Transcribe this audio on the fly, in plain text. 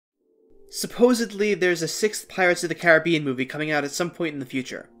Supposedly, there's a 6th Pirates of the Caribbean movie coming out at some point in the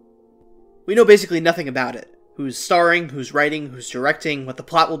future. We know basically nothing about it. Who's starring, who's writing, who's directing, what the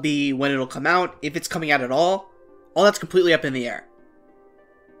plot will be, when it'll come out, if it's coming out at all that's completely up in the air.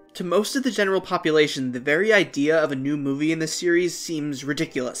 To most of the general population, the very idea of a new movie in this series seems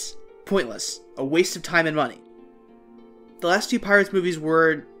ridiculous, pointless, a waste of time and money. The last 2 Pirates movies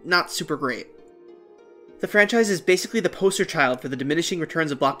were not super great. The franchise is basically the poster child for the diminishing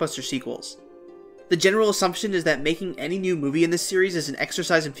returns of blockbuster sequels. The general assumption is that making any new movie in this series is an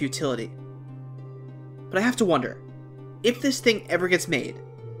exercise in futility. But I have to wonder, if this thing ever gets made,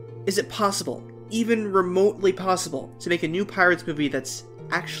 is it possible, even remotely possible, to make a new Pirates movie that's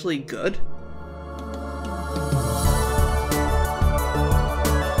actually good?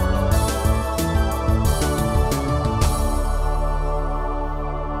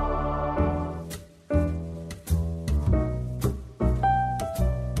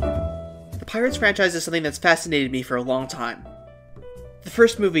 The Pirates franchise is something that's fascinated me for a long time. The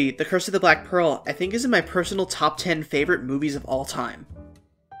first movie, The Curse of the Black Pearl, I think is in my personal top 10 favorite movies of all time.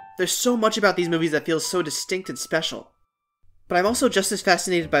 There's so much about these movies that feels so distinct and special. But I'm also just as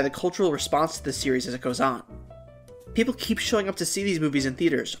fascinated by the cultural response to the series as it goes on. People keep showing up to see these movies in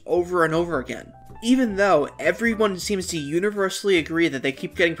theaters over and over again, even though everyone seems to universally agree that they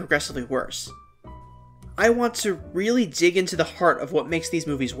keep getting progressively worse. I want to really dig into the heart of what makes these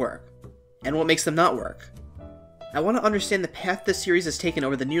movies work, and what makes them not work. I want to understand the path this series has taken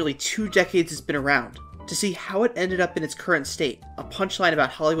over the nearly 2 decades it's been around, to see how it ended up in its current state, a punchline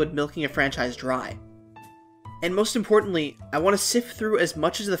about Hollywood milking a franchise dry. And most importantly, I want to sift through as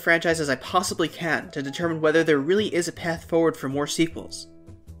much of the franchise as I possibly can to determine whether there really is a path forward for more sequels.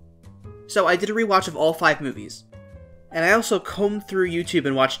 So I did a rewatch of all 5 movies, and I also combed through YouTube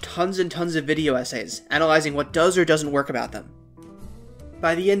and watched tons and tons of video essays, analyzing what does or doesn't work about them.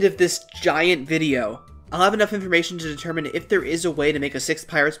 By the end of this giant video, I'll have enough information to determine if there is a way to make a 6th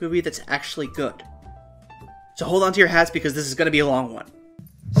Pirates movie that's actually good. So hold on to your hats because this is going to be a long one.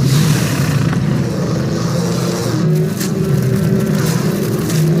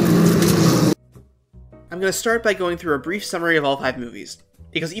 I'm going to start by going through a brief summary of all 5 movies,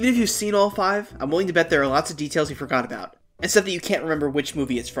 because even if you've seen all 5, I'm willing to bet there are lots of details you forgot about, and stuff that you can't remember which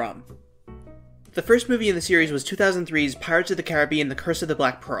movie it's from. The first movie in the series was 2003's Pirates of the Caribbean: The Curse of the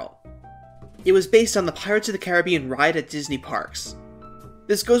Black Pearl. It was based on the Pirates of the Caribbean ride at Disney parks.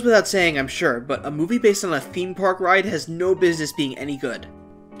 This goes without saying, I'm sure, but a movie based on a theme park ride has no business being any good.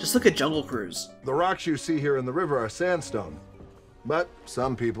 Just look at Jungle Cruise. The rocks you see here in the river are sandstone, but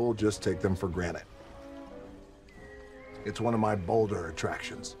some people just take them for granted. It's one of my bolder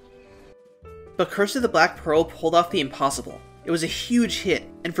attractions. But Curse of the Black Pearl pulled off the impossible. It was a huge hit,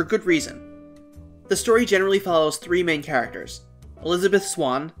 and for good reason. The story generally follows 3 main characters: Elizabeth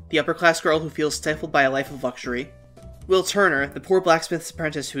Swann, the upper-class girl who feels stifled by a life of luxury; Will Turner, the poor blacksmith's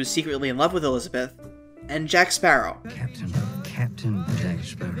apprentice who is secretly in love with Elizabeth; and Jack Sparrow, Captain Jack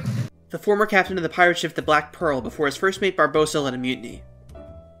Sparrow, the former captain of the pirate ship the Black Pearl before his first mate Barbossa led a mutiny.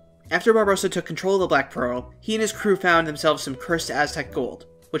 After Barbossa took control of the Black Pearl, he and his crew found themselves some cursed Aztec gold,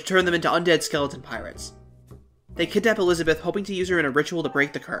 which turned them into undead skeleton pirates. They kidnap Elizabeth, hoping to use her in a ritual to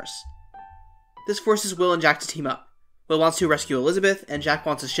break the curse. This forces Will and Jack to team up. Will wants to rescue Elizabeth, and Jack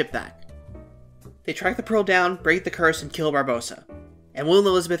wants his ship back. They track the pearl down, break the curse, and kill Barbossa. And Will and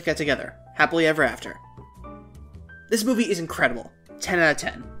Elizabeth get together, happily ever after. This movie is incredible, 10 out of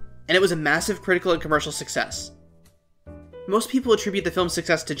 10, and it was a massive critical and commercial success. Most people attribute the film's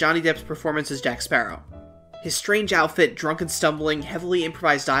success to Johnny Depp's performance as Jack Sparrow. His strange outfit, drunken stumbling, heavily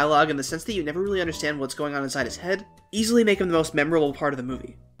improvised dialogue, and the sense that you never really understand what's going on inside his head, easily make him the most memorable part of the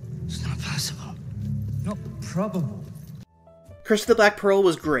movie. It's not possible. Not probable. Curse of the Black Pearl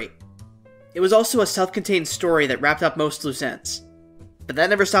was great. It was also a self-contained story that wrapped up most loose ends. But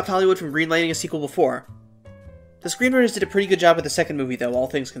that never stopped Hollywood from greenlighting a sequel before. The screenwriters did a pretty good job with the second movie though, all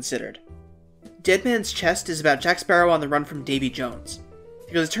things considered. Dead Man's Chest is about Jack Sparrow on the run from Davy Jones,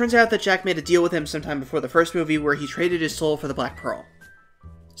 because it turns out that Jack made a deal with him sometime before the first movie where he traded his soul for the Black Pearl.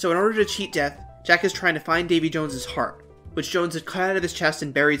 So in order to cheat death, Jack is trying to find Davy Jones's heart, which Jones had cut out of his chest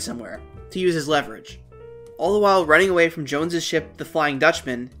and buried somewhere, to use as leverage. All the while running away from Jones's ship, the Flying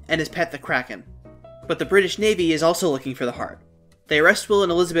Dutchman, and his pet, the Kraken. But the British Navy is also looking for the heart. They arrest Will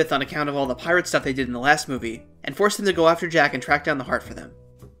and Elizabeth on account of all the pirate stuff they did in the last movie, and force them to go after Jack and track down the heart for them.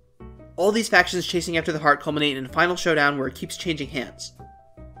 All these factions chasing after the heart culminate in a final showdown where it keeps changing hands.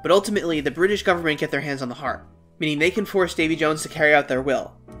 But ultimately, the British government get their hands on the heart, meaning they can force Davy Jones to carry out their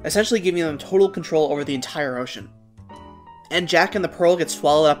will, essentially giving them total control over the entire ocean. And Jack and the Pearl get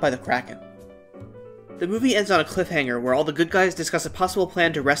swallowed up by the Kraken. The movie ends on a cliffhanger where all the good guys discuss a possible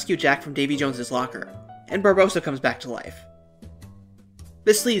plan to rescue Jack from Davy Jones's locker, and Barbossa comes back to life.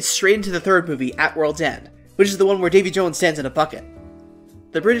 This leads straight into the third movie, At World's End, which is the one where Davy Jones stands in a bucket.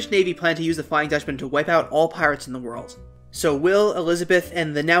 The British Navy plan to use the Flying Dutchman to wipe out all pirates in the world. So Will, Elizabeth,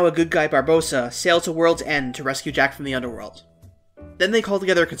 and the now a good guy Barbossa sail to World's End to rescue Jack from the underworld. Then they call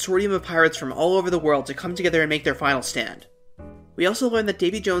together a consortium of pirates from all over the world to come together and make their final stand. We also learn that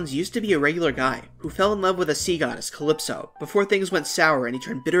Davy Jones used to be a regular guy, who fell in love with a sea goddess, Calypso, before things went sour and he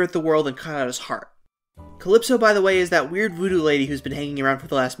turned bitter at the world and cut out his heart. Calypso, by the way, is that weird voodoo lady who's been hanging around for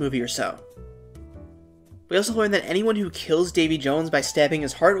the last movie or so. We also learn that anyone who kills Davy Jones by stabbing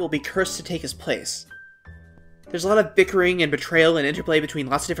his heart will be cursed to take his place. There's a lot of bickering and betrayal and interplay between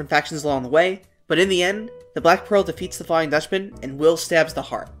lots of different factions along the way, but in the end, the Black Pearl defeats the Flying Dutchman and Will stabs the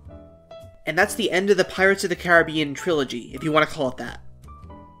heart. And that's the end of the Pirates of the Caribbean trilogy, if you want to call it that.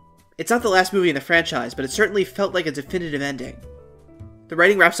 It's not the last movie in the franchise, but it certainly felt like a definitive ending. The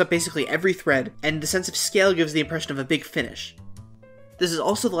writing wraps up basically every thread, and the sense of scale gives the impression of a big finish. This is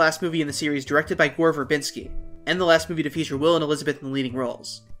also the last movie in the series directed by Gore Verbinski, and the last movie to feature Will and Elizabeth in the leading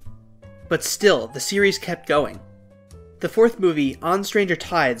roles. But still, the series kept going. The fourth movie, On Stranger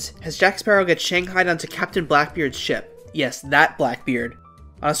Tides, has Jack Sparrow get shanghaied onto Captain Blackbeard's ship, yes, that Blackbeard,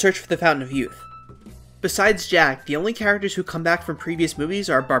 on a search for the Fountain of Youth. Besides Jack, the only characters who come back from previous movies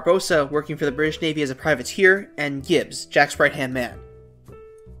are Barbossa, working for the British Navy as a privateer, and Gibbs, Jack's right-hand man.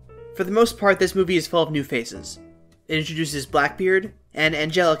 For the most part, this movie is full of new faces. It introduces Blackbeard, and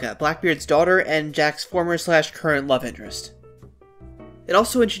Angelica, Blackbeard's daughter and Jack's former/current love interest. It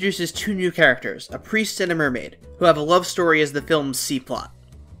also introduces two new characters, a priest and a mermaid, who have a love story as the film's C-plot.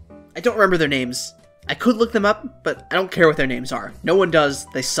 I don't remember their names. I could look them up, but I don't care what their names are. No one does,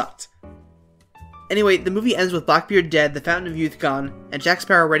 they sucked. Anyway, the movie ends with Blackbeard dead, the Fountain of Youth gone, and Jack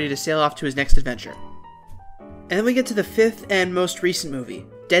Sparrow ready to sail off to his next adventure. And then we get to the fifth and most recent movie,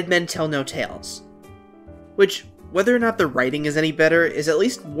 Dead Men Tell No Tales. Which, whether or not the writing is any better, is at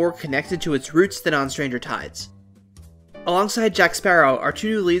least more connected to its roots than On Stranger Tides. Alongside Jack Sparrow, our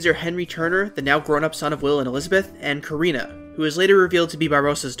two new leads are Henry Turner, the now grown-up son of Will and Elizabeth, and Karina, who is later revealed to be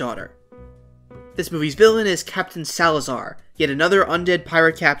Barbossa's daughter. This movie's villain is Captain Salazar, yet another undead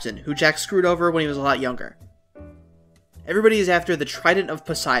pirate captain who Jack screwed over when he was a lot younger. Everybody is after the Trident of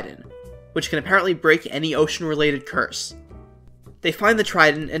Poseidon, which can apparently break any ocean-related curse. They find the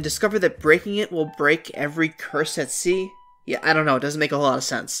Trident and discover that breaking it will break every curse at sea? Yeah, I don't know, it doesn't make a whole lot of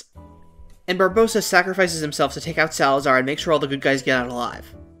sense. And Barbossa sacrifices himself to take out Salazar and make sure all the good guys get out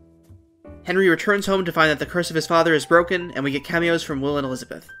alive. Henry returns home to find that the curse of his father is broken, and we get cameos from Will and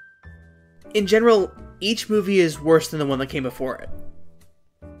Elizabeth. In general, each movie is worse than the one that came before it.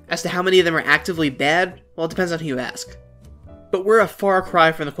 As to how many of them are actively bad, well, it depends on who you ask. But we're a far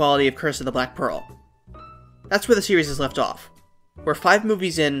cry from the quality of Curse of the Black Pearl. That's where the series is left off. We're 5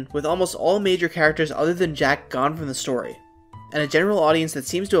 movies in, with almost all major characters other than Jack gone from the story, and a general audience that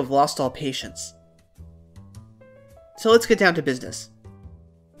seems to have lost all patience. So let's get down to business.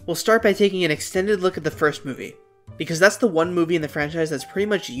 We'll start by taking an extended look at the first movie, because that's the one movie in the franchise that's pretty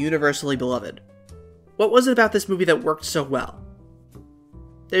much universally beloved. What was it about this movie that worked so well?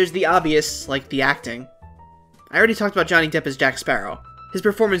 There's the obvious, like the acting. I already talked about Johnny Depp as Jack Sparrow. His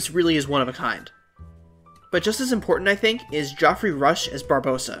performance really is one of a kind. But just as important, I think, is Geoffrey Rush as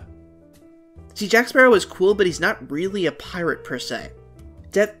Barbossa. See, Jack Sparrow is cool, but he's not really a pirate per se.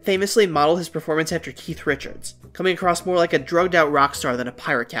 Depp famously modeled his performance after Keith Richards, coming across more like a drugged-out rock star than a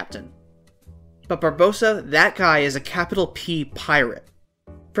pirate captain. But Barbossa, that guy is a capital P pirate.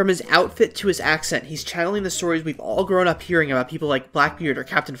 From his outfit to his accent, he's channeling the stories we've all grown up hearing about people like Blackbeard or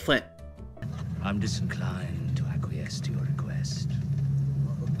Captain Flint. I'm disinclined to acquiesce to your request.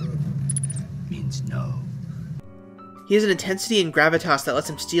 Means no. He has an intensity and gravitas that lets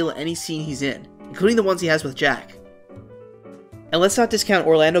him steal any scene he's in, including the ones he has with Jack. And let's not discount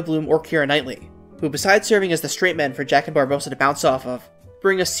Orlando Bloom or Keira Knightley, who besides serving as the straight men for Jack and Barbossa to bounce off of,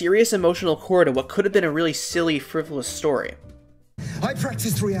 bring a serious emotional core to what could have been a really silly, frivolous story. I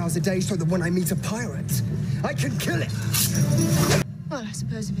practice 3 hours a day so that when I meet a pirate, I can kill it. Well, I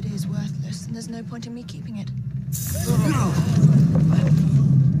suppose if it is worthless, then there's no point in me keeping it.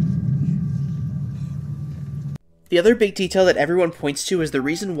 The other big detail that everyone points to as the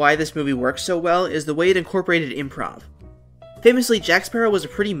reason why this movie works so well is the way it incorporated improv. Famously, Jack Sparrow was a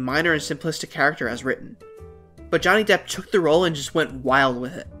pretty minor and simplistic character as written, but Johnny Depp took the role and just went wild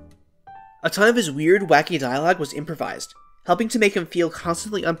with it. A ton of his weird, wacky dialogue was improvised, helping to make him feel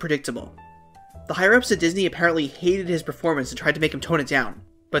constantly unpredictable. The higher-ups at Disney apparently hated his performance and tried to make him tone it down,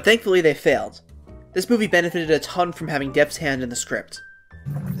 but thankfully they failed. This movie benefited a ton from having Depp's hand in the script.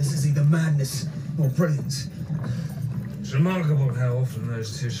 This is either madness Oh, brilliant. It's remarkable how often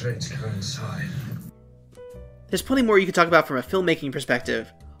those two traits coincide. There's plenty more you could talk about from a filmmaking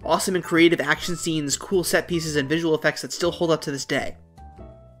perspective. Awesome and creative action scenes, cool set pieces, and visual effects that still hold up to this day.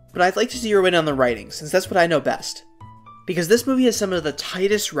 But I'd like to zero in on the writing, since that's what I know best. Because this movie has some of the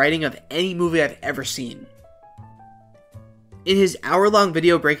tightest writing of any movie I've ever seen. In his hour-long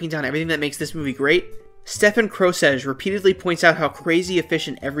video breaking down everything that makes this movie great, Stephan Krosecz repeatedly points out how crazy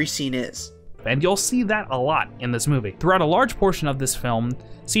efficient every scene is. And you'll see that a lot in this movie. Throughout a large portion of this film,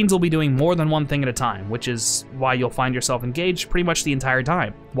 scenes will be doing more than one thing at a time, which is why you'll find yourself engaged pretty much the entire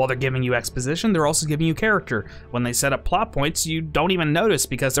time. While they're giving you exposition, they're also giving you character. When they set up plot points, you don't even notice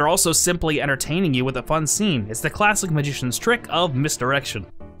because they're also simply entertaining you with a fun scene. It's the classic magician's trick of misdirection.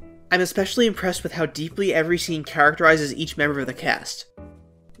 I'm especially impressed with how deeply every scene characterizes each member of the cast.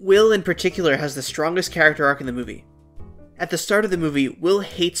 Will, in particular, has the strongest character arc in the movie. At the start of the movie, Will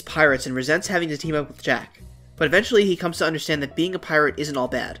hates pirates and resents having to team up with Jack, but eventually he comes to understand that being a pirate isn't all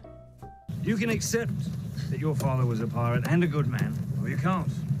bad. You can accept that your father was a pirate and a good man, or you can't.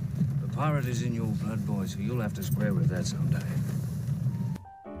 The pirate is in your blood, boy, so you'll have to square with that someday.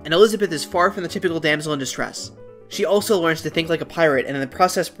 And Elizabeth is far from the typical damsel in distress. She also learns to think like a pirate and in the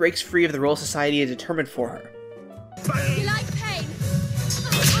process breaks free of the role society had determined for her. You like pain?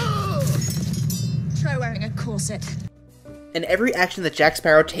 Try wearing a corset. And every action that Jack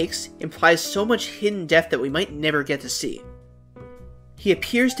Sparrow takes implies so much hidden depth that we might never get to see. He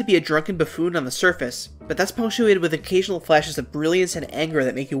appears to be a drunken buffoon on the surface, but that's punctuated with occasional flashes of brilliance and anger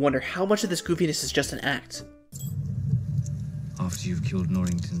that make you wonder how much of this goofiness is just an act. After you've killed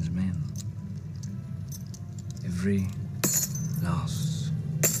Norrington's men, every last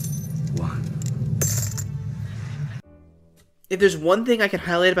one. If there's one thing I can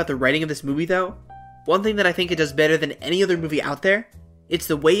highlight about the writing of this movie though, one thing that I think it does better than any other movie out there, it's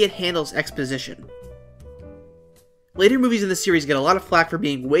the way it handles exposition. Later movies in the series get a lot of flack for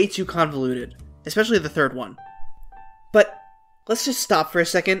being way too convoluted, especially the third one. But let's just stop for a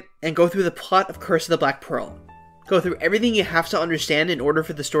second and go through the plot of Curse of the Black Pearl. Go through everything you have to understand in order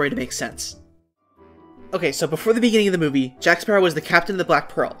for the story to make sense. Okay, so before the beginning of the movie, Jack Sparrow was the captain of the Black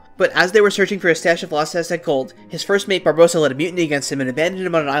Pearl, but as they were searching for a stash of lost Aztec gold, his first mate Barbossa led a mutiny against him and abandoned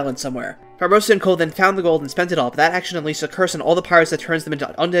him on an island somewhere. Barbossa and Cole then found the gold and spent it all, but that action unleashed a curse on all the pirates that turns them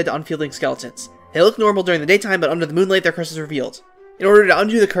into undead, unfeeling skeletons. They look normal during the daytime, but under the moonlight their curse is revealed. In order to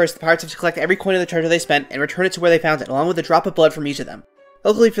undo the curse, the pirates have to collect every coin of the treasure they spent and return it to where they found it, along with a drop of blood from each of them.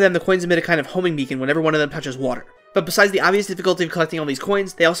 Luckily for them, the coins emit a kind of homing beacon whenever one of them touches water. But besides the obvious difficulty of collecting all these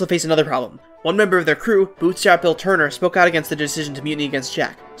coins, they also face another problem. One member of their crew, Bootstrap Bill Turner, spoke out against the decision to mutiny against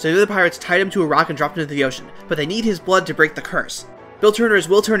Jack, so the other pirates tied him to a rock and dropped him into the ocean, but they need his blood to break the curse. Bill Turner is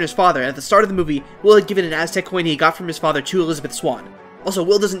Will Turner's father, and at the start of the movie, Will had given an Aztec coin he got from his father to Elizabeth Swann. Also,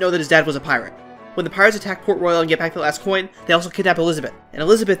 Will doesn't know that his dad was a pirate. When the pirates attack Port Royal and get back the last coin, they also kidnap Elizabeth, and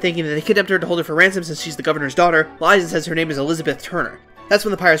Elizabeth, thinking that they kidnapped her to hold her for ransom since she's the governor's daughter, lies and says her name is Elizabeth Turner. That's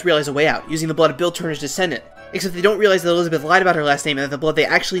when the pirates realize a way out, using the blood of Bill Turner's descendant, except they don't realize that Elizabeth lied about her last name and that the blood they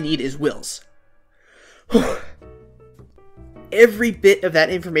actually need is Will's. Every bit of that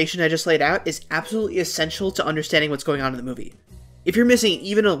information I just laid out is absolutely essential to understanding what's going on in the movie. If you're missing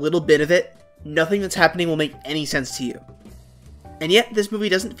even a little bit of it, nothing that's happening will make any sense to you. And yet, this movie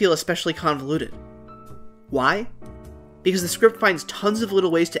doesn't feel especially convoluted. Why? Because the script finds tons of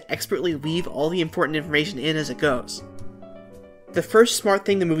little ways to expertly weave all the important information in as it goes. The first smart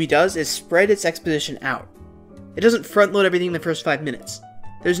thing the movie does is spread its exposition out. It doesn't front-load everything in the first 5 minutes.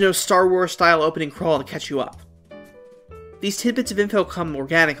 There's no Star Wars-style opening crawl to catch you up. These tidbits of info come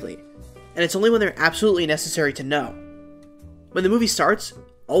organically, and it's only when they're absolutely necessary to know. When the movie starts,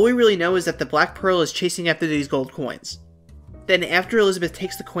 all we really know is that the Black Pearl is chasing after these gold coins. Then after Elizabeth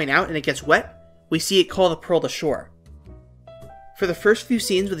takes the coin out and it gets wet, we see it call the pearl to shore. For the first few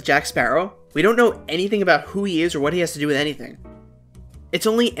scenes with Jack Sparrow, we don't know anything about who he is or what he has to do with anything. It's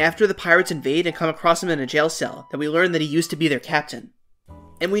only after the pirates invade and come across him in a jail cell that we learn that he used to be their captain.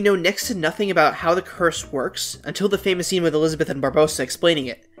 And we know next to nothing about how the curse works until the famous scene with Elizabeth and Barbossa explaining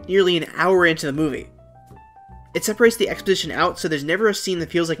it, nearly an hour into the movie. It separates the exposition out so there's never a scene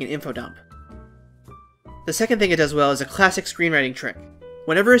that feels like an info dump. The second thing it does well is a classic screenwriting trick.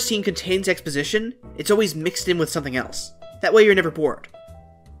 Whenever a scene contains exposition, it's always mixed in with something else. That way you're never bored.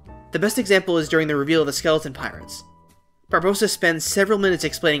 The best example is during the reveal of the skeleton pirates. Barbossa spends several minutes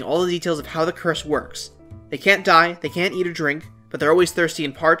explaining all the details of how the curse works. They can't die, they can't eat or drink, but they're always thirsty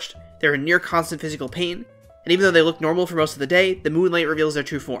and parched, they're in near constant physical pain, and even though they look normal for most of the day, the moonlight reveals their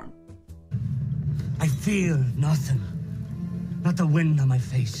true form. I feel nothing. Not the wind on my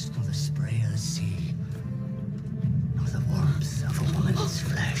face, nor the spray of the sea, nor the warmth of a woman's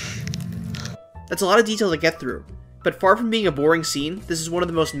flesh. That's a lot of detail to get through, but far from being a boring scene, this is one of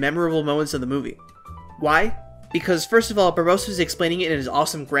the most memorable moments of the movie. Why? Because first of all, Barbossa is explaining it in his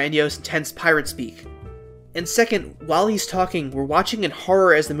awesome, grandiose, intense pirate speak. And second, while he's talking, we're watching in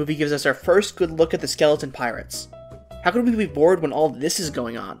horror as the movie gives us our first good look at the skeleton pirates. How could we be bored when all this is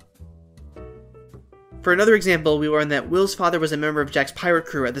going on? For another example, we learn that Will's father was a member of Jack's pirate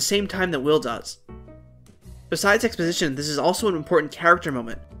crew at the same time that Will does. Besides exposition, this is also an important character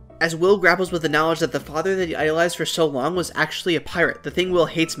moment, as Will grapples with the knowledge that the father that he idolized for so long was actually a pirate, the thing Will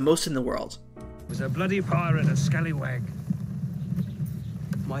hates most in the world. Was a bloody pirate, a scallywag.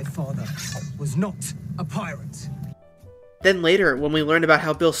 My father was not a pirate. Then later, when we learn about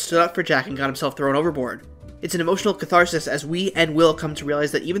how Bill stood up for Jack and got himself thrown overboard, it's an emotional catharsis as we and Will come to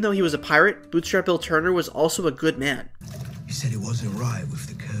realize that even though he was a pirate, Bootstrap Bill Turner was also a good man. You said it wasn't right with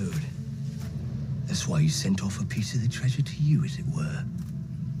the code. That's why you sent off a piece of the treasure to you, as it were.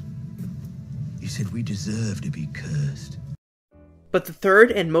 You said we deserve to be cursed. But the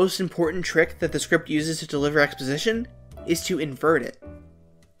third and most important trick that the script uses to deliver exposition is to invert it.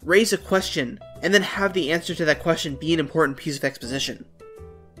 Raise a question, and then have the answer to that question be an important piece of exposition.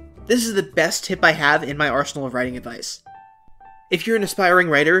 This is the best tip I have in my arsenal of writing advice. If you're an aspiring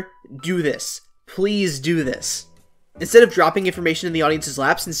writer, do this. Please do this. Instead of dropping information in the audience's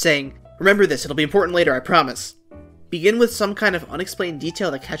laps and saying, "Remember this, it'll be important later, I promise." Begin with some kind of unexplained detail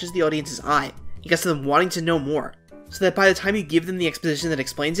that catches the audience's eye and gets them wanting to know more, so that by the time you give them the exposition that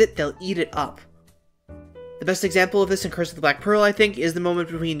explains it, they'll eat it up. The best example of this in Curse of the Black Pearl, I think, is the moment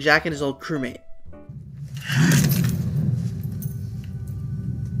between Jack and his old crewmate.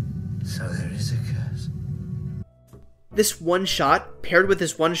 So there is a curse. This one shot, paired with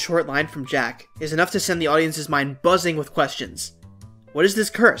this one short line from Jack, is enough to send the audience's mind buzzing with questions. What is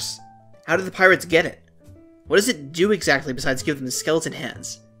this curse? How did the pirates get it? What does it do exactly besides give them the skeleton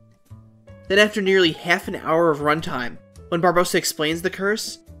hands? Then after nearly half an hour of runtime, when Barbossa explains the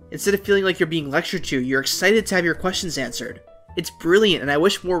curse, instead of feeling like you're being lectured to, you're excited to have your questions answered. It's brilliant, and I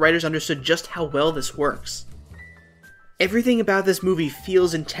wish more writers understood just how well this works. Everything about this movie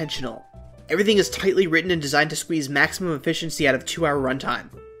feels intentional. Everything is tightly written and designed to squeeze maximum efficiency out of 2-hour runtime.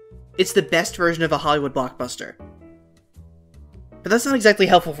 It's the best version of a Hollywood blockbuster. But that's not exactly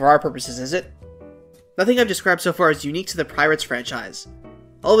helpful for our purposes, is it? Nothing I've described so far is unique to the Pirates franchise.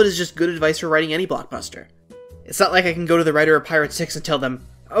 All of it is just good advice for writing any blockbuster. It's not like I can go to the writer of Pirate 6 and tell them,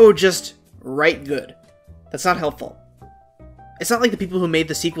 "Oh, just write good." That's not helpful. It's not like the people who made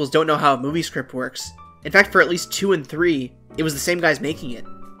the sequels don't know how a movie script works. In fact, for at least 2 and 3, it was the same guys making it.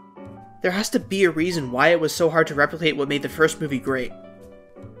 There has to be a reason why it was so hard to replicate what made the first movie great.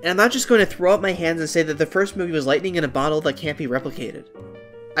 And I'm not just going to throw up my hands and say that the first movie was lightning in a bottle that can't be replicated.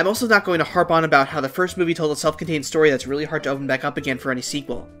 I'm also not going to harp on about how the first movie told a self-contained story that's really hard to open back up again for any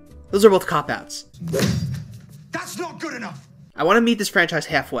sequel. Those are both cop-outs. That's not good enough! I want to meet this franchise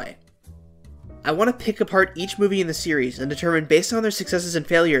halfway. I want to pick apart each movie in the series and determine, based on their successes and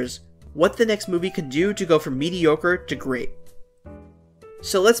failures, what the next movie could do to go from mediocre to great.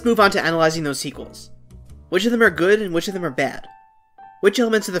 So let's move on to analyzing those sequels. Which of them are good and which of them are bad? Which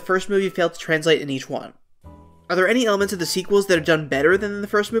elements of the first movie failed to translate in each one? Are there any elements of the sequels that are done better than in the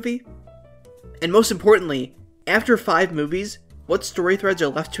first movie? And most importantly, after 5 movies, what story threads are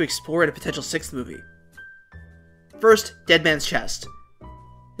left to explore in a potential 6th movie? First, Dead Man's Chest.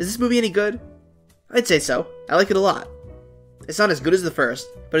 Is this movie any good? I'd say so. I like it a lot. It's not as good as the first,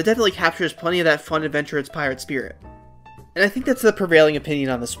 but it definitely captures plenty of that fun, adventurous pirate spirit. And I think that's the prevailing opinion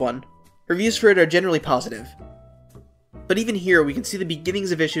on this one. Reviews for it are generally positive. But even here, we can see the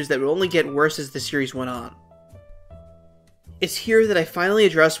beginnings of issues that will only get worse as the series went on. It's here that I finally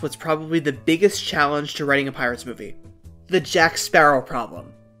address what's probably the biggest challenge to writing a Pirates movie. The Jack Sparrow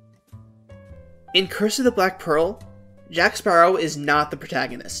problem. In Curse of the Black Pearl, Jack Sparrow is not the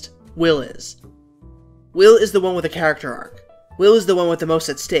protagonist. Will is. Will is the one with a character arc. Will is the one with the most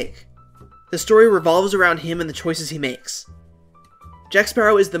at stake. The story revolves around him and the choices he makes. Jack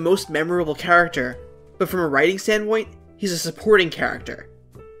Sparrow is the most memorable character, but from a writing standpoint, he's a supporting character.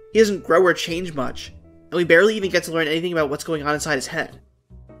 He doesn't grow or change much, and we barely even get to learn anything about what's going on inside his head.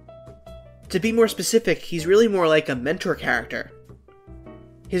 To be more specific, he's really more like a mentor character.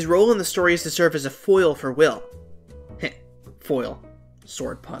 His role in the story is to serve as a foil for Will. Heh, foil.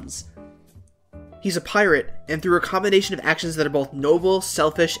 Sword puns. He's a pirate, and through a combination of actions that are both noble,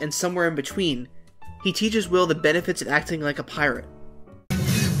 selfish, and somewhere in between, he teaches Will the benefits of acting like a pirate.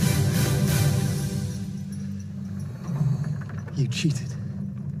 You cheated.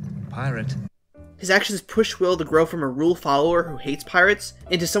 Pirate. His actions push Will to grow from a rule follower who hates pirates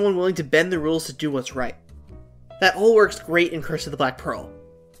into someone willing to bend the rules to do what's right. That all works great in Curse of the Black Pearl.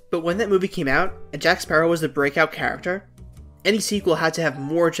 But when that movie came out, and Jack Sparrow was the breakout character, any sequel had to have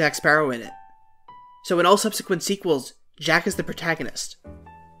more Jack Sparrow in it. So in all subsequent sequels, Jack is the protagonist.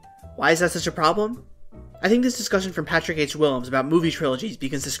 Why is that such a problem? I think this discussion from Patrick H. Willems about movie trilogies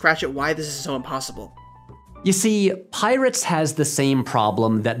begins to scratch at why this is so impossible. You see, Pirates has the same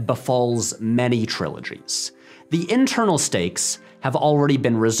problem that befalls many trilogies. The internal stakes have already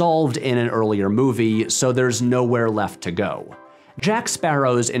been resolved in an earlier movie, so there's nowhere left to go. Jack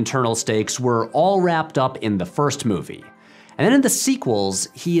Sparrow's internal stakes were all wrapped up in the first movie. And then in the sequels,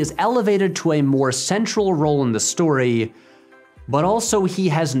 he is elevated to a more central role in the story, but also he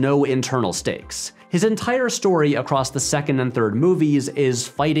has no internal stakes. His entire story across the second and third movies is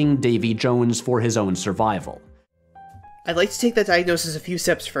fighting Davy Jones for his own survival. I'd like to take that diagnosis a few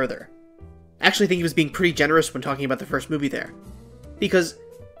steps further. I actually think he was being pretty generous when talking about the first movie there. Because,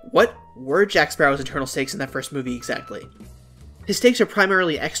 what were Jack Sparrow's internal stakes in that first movie exactly? His stakes are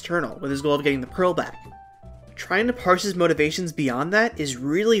primarily external, with his goal of getting the pearl back. Trying to parse his motivations beyond that is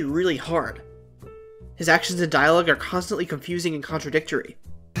really, really hard. His actions and dialogue are constantly confusing and contradictory.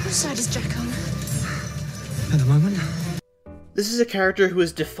 Which side is Jack on? At the moment. This is a character who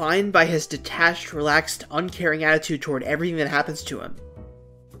is defined by his detached, relaxed, uncaring attitude toward everything that happens to him.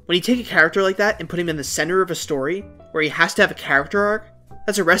 When you take a character like that and put him in the center of a story, where he has to have a character arc,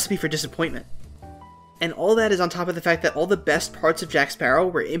 that's a recipe for disappointment. And all that is on top of the fact that all the best parts of Jack Sparrow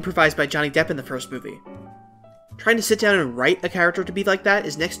were improvised by Johnny Depp in the first movie. Trying to sit down and write a character to be like that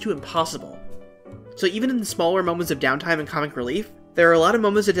is next to impossible. So even in the smaller moments of downtime and comic relief, there are a lot of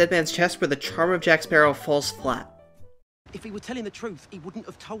moments of Dead Man's Chest where the charm of Jack Sparrow falls flat. If he were telling the truth, he wouldn't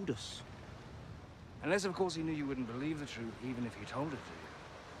have told us. Unless, of course, he knew you wouldn't believe the truth, even if he told it to you.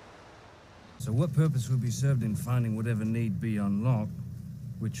 So what purpose would be served in finding whatever need be unlocked,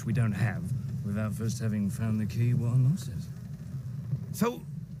 which we don't have, without first having found the key what unlocks it? So,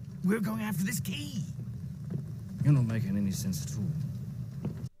 we're going after this key. You're not making any sense at all.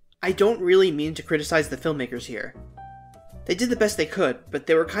 I don't really mean to criticize the filmmakers here. They did the best they could, but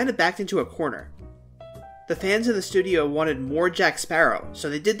they were kind of backed into a corner. The fans in the studio wanted more Jack Sparrow, so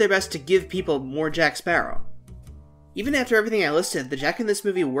they did their best to give people more Jack Sparrow. Even after everything I listed, the Jack in this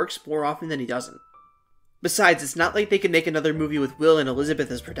movie works more often than he doesn't. Besides, it's not like they could make another movie with Will and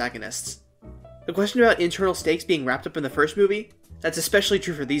Elizabeth as protagonists. The question about internal stakes being wrapped up in the first movie, that's especially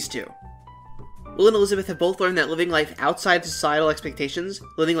true for these two. Will and Elizabeth have both learned that living life outside societal expectations,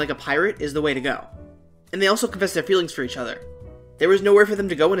 living like a pirate, is the way to go. And they also confess their feelings for each other. There was nowhere for them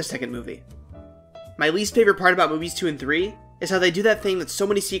to go in a second movie. My least favorite part about movies 2 and 3 is how they do that thing that so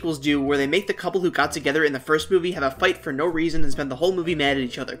many sequels do where they make the couple who got together in the first movie have a fight for no reason and spend the whole movie mad at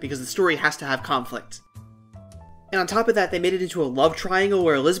each other because the story has to have conflict. And on top of that, they made it into a love triangle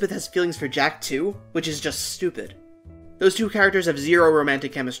where Elizabeth has feelings for Jack too, which is just stupid. Those two characters have zero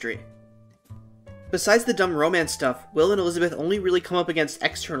romantic chemistry. Besides the dumb romance stuff, Will and Elizabeth only really come up against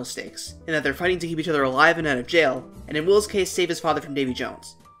external stakes, in that they're fighting to keep each other alive and out of jail, and in Will's case, save his father from Davy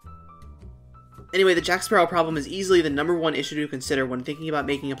Jones. Anyway, the Jack Sparrow problem is easily the #1 issue to consider when thinking about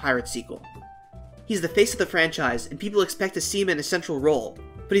making a pirate sequel. He's the face of the franchise, and people expect to see him in a central role,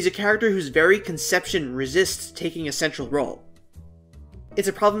 but he's a character whose very conception resists taking a central role. It's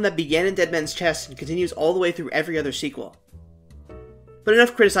a problem that began in Dead Man's Chest and continues all the way through every other sequel. But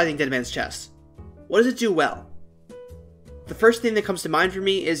enough criticizing Dead Man's Chest. What does it do well? The first thing that comes to mind for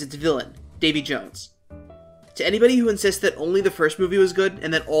me is its villain, Davy Jones. To anybody who insists that only the first movie was good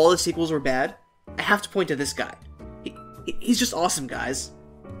and that all the sequels were bad, I have to point to this guy. He's just awesome, guys.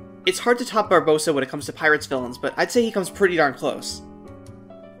 It's hard to top Barbossa when it comes to Pirates villains, but I'd say he comes pretty darn close.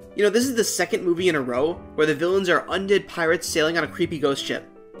 You know, this is the second movie in a row where the villains are undead pirates sailing on a creepy ghost ship,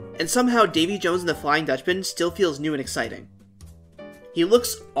 and somehow Davy Jones and the Flying Dutchman still feels new and exciting. He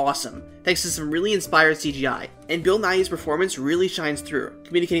looks awesome, thanks to some really inspired CGI, and Bill Nighy's performance really shines through,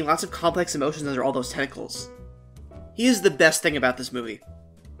 communicating lots of complex emotions under all those tentacles. He is the best thing about this movie.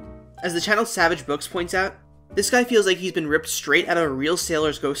 As the channel Savage Books points out, this guy feels like he's been ripped straight out of a real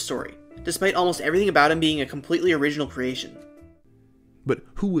sailor's ghost story, despite almost everything about him being a completely original creation. But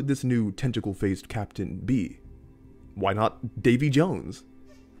who would this new tentacle-faced captain be? Why not Davy Jones?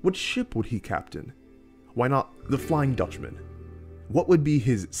 What ship would he captain? Why not the Flying Dutchman? What would be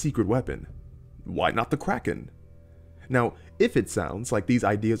his secret weapon? Why not the Kraken? Now, if it sounds like these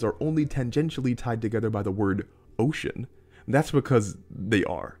ideas are only tangentially tied together by the word ocean, that's because they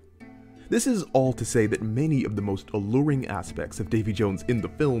are. This is all to say that many of the most alluring aspects of Davy Jones in the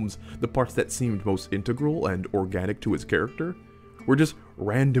films, the parts that seemed most integral and organic to his character, were just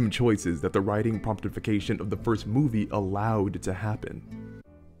random choices that the writing promptification of the first movie allowed to happen.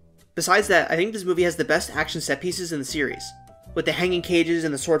 Besides that, I think this movie has the best action set pieces in the series. with the hanging cages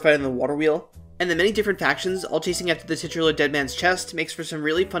and the sword fight on the water wheel, and the many different factions all chasing after the titular dead man's chest makes for some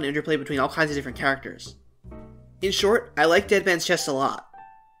really fun interplay between all kinds of different characters. In short, I like Dead Man's Chest a lot.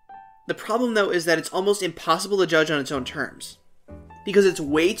 The problem though is that it's almost impossible to judge on its own terms, because it's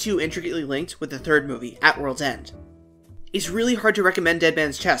way too intricately linked with the third movie, At World's End. It's really hard to recommend Dead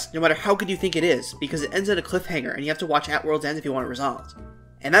Man's Chest, no matter how good you think it is, because it ends on a cliffhanger and you have to watch At World's End if you want it resolved.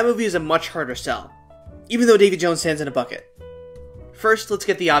 And that movie is a much harder sell, even though Davy Jones stands in a bucket. First, let's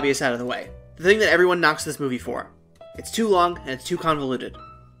get the obvious out of the way. The thing that everyone knocks this movie for. It's too long and it's too convoluted.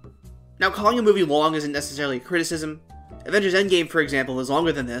 Now, calling a movie long isn't necessarily a criticism. Avengers Endgame, for example, is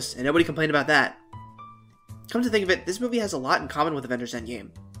longer than this, and nobody complained about that. Come to think of it, this movie has a lot in common with Avengers Endgame.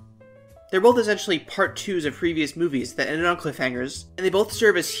 They're both essentially part 2s of previous movies that ended on cliffhangers, and they both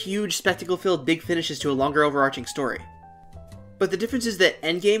serve as huge, spectacle-filled big finishes to a longer overarching story. But the difference is that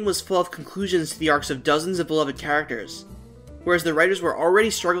Endgame was full of conclusions to the arcs of dozens of beloved characters, whereas the writers were already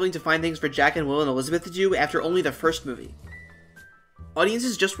struggling to find things for Jack and Will and Elizabeth to do after only the first movie.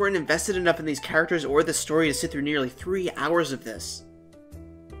 Audiences just weren't invested enough in these characters or the story to sit through nearly 3 hours of this.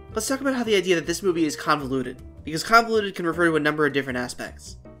 Let's talk about how the idea that this movie is convoluted, because convoluted can refer to a number of different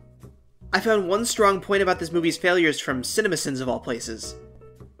aspects. I found one strong point about this movie's failures from Cinemasins of all places.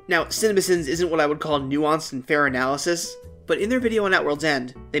 Now, Cinemasins isn't what I would call nuanced and fair analysis, but in their video on At World's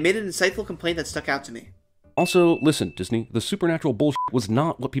End, they made an insightful complaint that stuck out to me. Also, listen, Disney, the supernatural bullshit was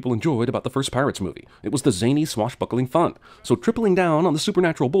not what people enjoyed about the first Pirates movie. It was the zany, swashbuckling fun. So tripling down on the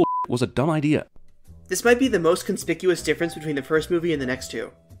supernatural bullshit was a dumb idea. This might be the most conspicuous difference between the first movie and the next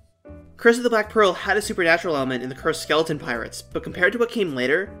two. Curse of the Black Pearl had a supernatural element in the Cursed Skeleton Pirates, but compared to what came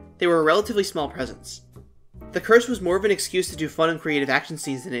later, they were a relatively small presence. The Curse was more of an excuse to do fun and creative action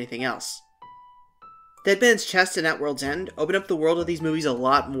scenes than anything else. Dead Man's Chest and At World's End open up the world of these movies a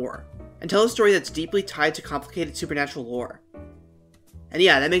lot more, and tell a story that's deeply tied to complicated supernatural lore. And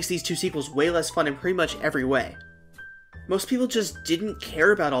yeah, that makes these two sequels way less fun in pretty much every way. Most people just didn't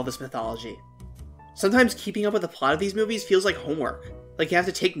care about all this mythology. Sometimes keeping up with the plot of these movies feels like homework, like you have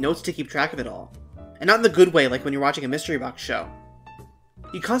to take notes to keep track of it all. And not in the good way, like when you're watching a mystery box show.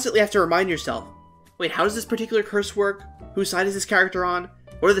 You constantly have to remind yourself, wait, how does this particular curse work? Whose side is this character on?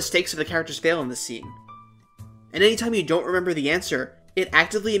 What are the stakes if the characters fail in this scene? And anytime you don't remember the answer, it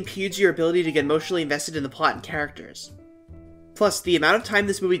actively impedes your ability to get emotionally invested in the plot and characters. Plus, the amount of time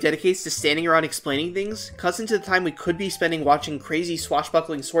this movie dedicates to standing around explaining things cuts into the time we could be spending watching crazy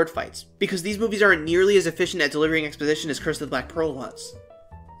swashbuckling sword fights, because these movies aren't nearly as efficient at delivering exposition as Curse of the Black Pearl was.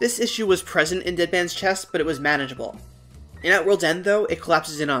 This issue was present in Dead Man's Chest, but it was manageable. In At World's End, though, it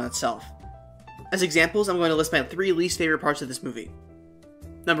collapses in on itself. As examples, I'm going to list my 3 least favorite parts of this movie.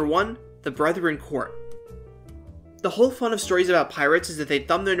 Number 1, the Brethren Court. The whole fun of stories about pirates is that they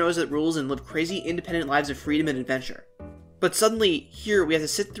thumb their nose at rules and live crazy, independent lives of freedom and adventure. But suddenly, here, we have to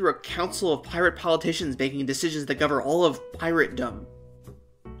sit through a council of pirate politicians making decisions that cover all of piratedom.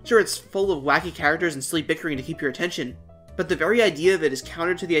 Sure, it's full of wacky characters and silly bickering to keep your attention, but the very idea of it is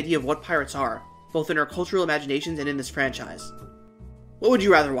counter to the idea of what pirates are, both in our cultural imaginations and in this franchise. What would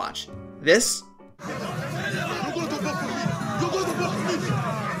you rather watch? This?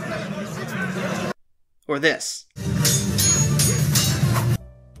 Or this?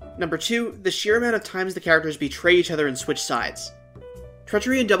 Number 2, the sheer amount of times the characters betray each other and switch sides.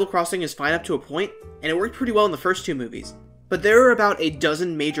 Treachery and double-crossing is fine up to a point, and it worked pretty well in the first 2 movies, but there are about a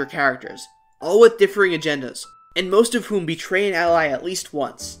dozen major characters, all with differing agendas, and most of whom betray an ally at least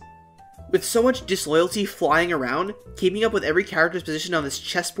once. With so much disloyalty flying around, keeping up with every character's position on this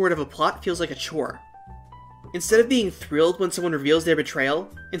chessboard of a plot feels like a chore. Instead of being thrilled when someone reveals their betrayal,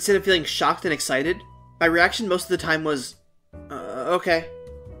 instead of feeling shocked and excited, my reaction most of the time was, okay.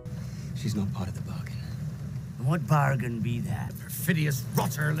 She's not part of the bargain. What bargain be that? Perfidious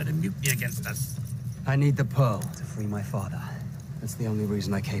rotter led a mutiny against us. I need the pearl to free my father. That's the only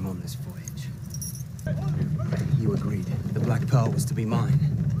reason I came on this voyage. You agreed. The Black Pearl was to be mine.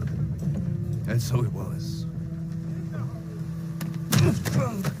 And so it was.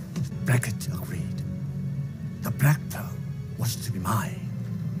 Beckett agreed. The Black Pearl was to be mine.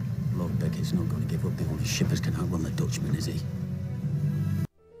 Lord Beckett's not going to give up the only shippers can outrun the Dutchman, is he?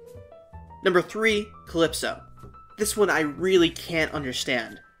 Number 3, Calypso. This one I really can't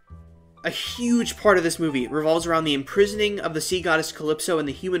understand. A huge part of this movie revolves around the imprisoning of the sea goddess Calypso in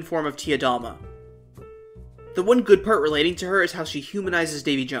the human form of Tia Dalma. The one good part relating to her is how she humanizes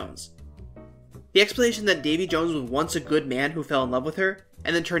Davy Jones. The explanation that Davy Jones was once a good man who fell in love with her,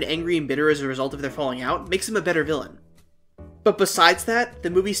 and then turned angry and bitter as a result of their falling out, makes him a better villain. But besides that,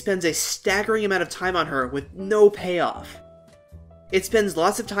 the movie spends a staggering amount of time on her with no payoff. It spends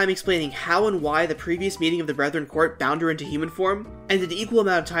lots of time explaining how and why the previous meeting of the Brethren Court bound her into human form, and an equal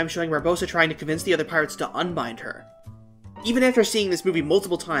amount of time showing Barbossa trying to convince the other pirates to unbind her. Even after seeing this movie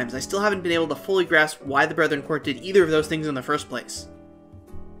multiple times, I still haven't been able to fully grasp why the Brethren Court did either of those things in the first place.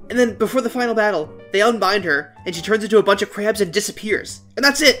 And then, before the final battle, they unbind her, and she turns into a bunch of crabs and disappears. And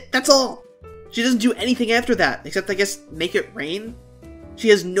that's it! That's all! She doesn't do anything after that, except, I guess, make it rain? She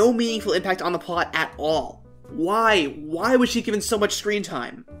has no meaningful impact on the plot at all. Why? Why was she given so much screen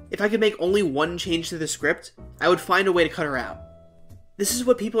time? If I could make only one change to the script, I would find a way to cut her out. This is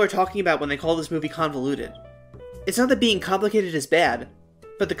what people are talking about when they call this movie convoluted. It's not that being complicated is bad,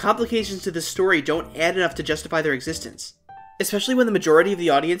 but the complications to this story don't add enough to justify their existence. Especially when the majority of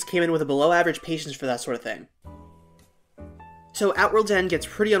the audience came in with a below average patience for that sort of thing. So Outworld's End gets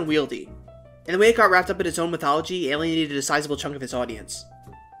pretty unwieldy, and the way it got wrapped up in its own mythology alienated a sizable chunk of its audience.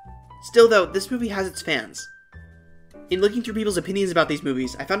 Still though, this movie has its fans. In looking through people's opinions about these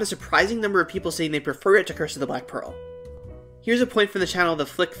movies, I found a surprising number of people saying they prefer it to Curse of the Black Pearl. Here's a point from the channel The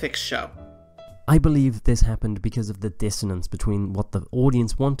Flick Fix Show. I believe this happened because of the dissonance between what the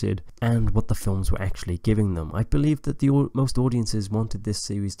audience wanted and what the films were actually giving them. I believe that most audiences wanted this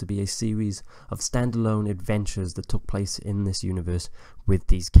series to be a series of standalone adventures that took place in this universe with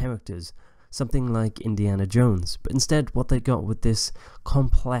these characters, something like Indiana Jones. But instead, what they got with this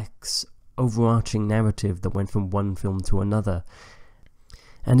complex, overarching narrative that went from one film to another.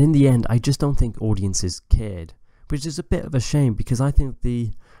 And in the end, I just don't think audiences cared, which is a bit of a shame because I think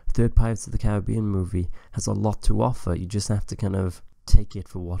the third Pirates of the Caribbean movie has a lot to offer. You just have to kind of take it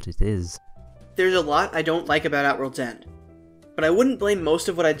for what it is. There's a lot I don't like about Outworld's End, but I wouldn't blame most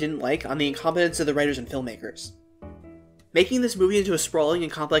of what I didn't like on the incompetence of the writers and filmmakers. Making this movie into a sprawling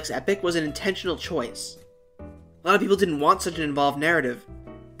and complex epic was an intentional choice. A lot of people didn't want such an involved narrative,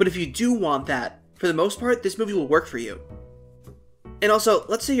 but if you do want that, for the most part, this movie will work for you. And also,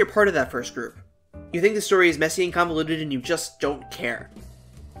 let's say you're part of that first group. You think the story is messy and convoluted and you just don't care.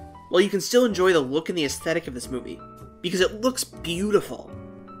 Well, you can still enjoy the look and the aesthetic of this movie, because it looks beautiful.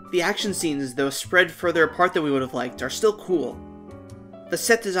 The action scenes, though spread further apart than we would have liked, are still cool. The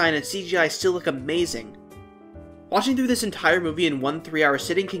set design and CGI still look amazing. Watching through this entire movie in one 3-hour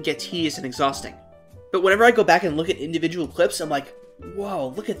sitting can get tedious and exhausting, but whenever I go back and look at individual clips, I'm like,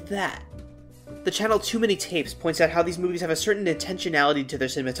 whoa, look at that. The channel Too Many Tapes points out how these movies have a certain intentionality to their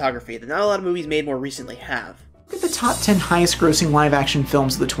cinematography that not a lot of movies made more recently have. Look at the top 10 highest grossing live-action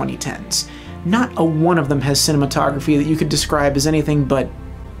films of the 2010s. Not a one of them has cinematography that you could describe as anything but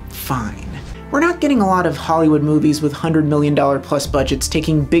fine. We're not getting a lot of Hollywood movies with $100 million plus budgets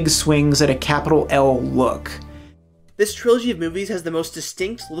taking big swings at a capital L look. This trilogy of movies has the most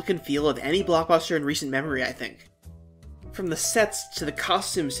distinct look and feel of any blockbuster in recent memory, I think. From the sets, to the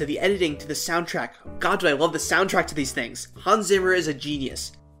costumes, to the editing, to the soundtrack. God, do I love the soundtrack to these things. Hans Zimmer is a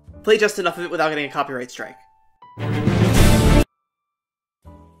genius. Play just enough of it without getting a copyright strike.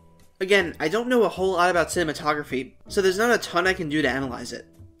 Again, I don't know a whole lot about cinematography, so there's not a ton I can do to analyze it.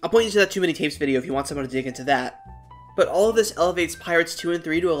 I'll point you to that Too Many Tapes video if you want someone to dig into that. But all of this elevates Pirates 2 and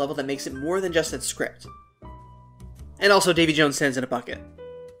 3 to a level that makes it more than just its script. And also Davy Jones stands in a bucket.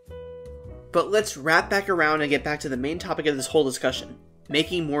 But let's wrap back around and get back to the main topic of this whole discussion,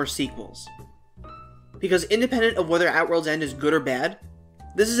 making more sequels. Because independent of whether Outworld's End is good or bad,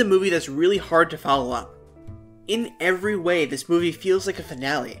 this is a movie that's really hard to follow up. In every way, this movie feels like a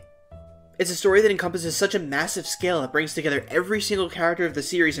finale. It's a story that encompasses such a massive scale that brings together every single character of the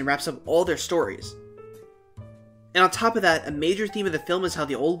series and wraps up all their stories. And on top of that, a major theme of the film is how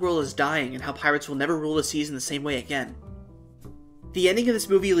the old world is dying and how pirates will never rule the seas in the same way again. The ending of this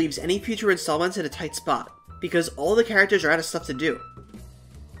movie leaves any future installments in a tight spot, because all the characters are out of stuff to do.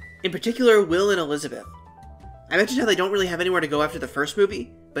 In particular, Will and Elizabeth. I mentioned how they don't really have anywhere to go after the first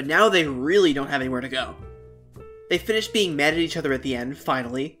movie, but now they really don't have anywhere to go. They finished being mad at each other at the end,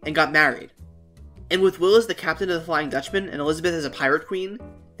 finally, and got married. And with Will as the captain of the Flying Dutchman and Elizabeth as a pirate queen,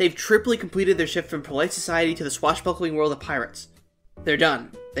 they've triply completed their shift from polite society to the swashbuckling world of pirates. They're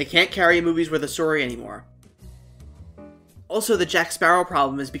done. They can't carry movies with a story anymore. Also, the Jack Sparrow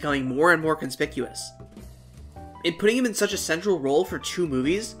problem is becoming more and more conspicuous. In putting him in such a central role for 2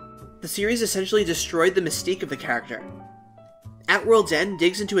 movies, the series essentially destroyed the mystique of the character. Outworld's End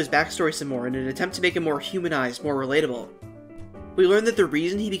digs into his backstory some more in an attempt to make him more humanized, more relatable. We learn that the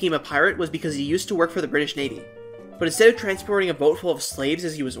reason he became a pirate was because he used to work for the British Navy, but instead of transporting a boat full of slaves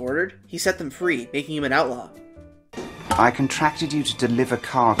as he was ordered, he set them free, making him an outlaw. I contracted you to deliver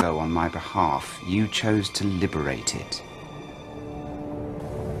cargo on my behalf. You chose to liberate it.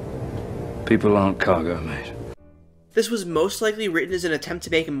 People aren't cargo, mate. This was most likely written as an attempt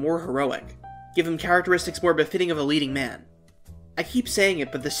to make him more heroic, give him characteristics more befitting of a leading man. I keep saying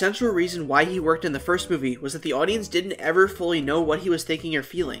it, but the central reason why he worked in the first movie was that the audience didn't ever fully know what he was thinking or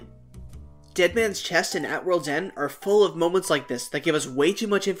feeling. Dead Man's Chest and At World's End are full of moments like this that give us way too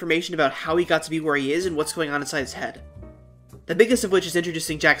much information about how he got to be where he is and what's going on inside his head. The biggest of which is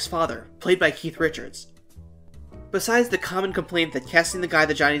introducing Jack's father, played by Keith Richards. Besides the common complaint that casting the guy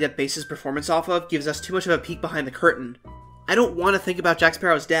that Johnny Depp bases his performance off of gives us too much of a peek behind the curtain, I don't want to think about Jack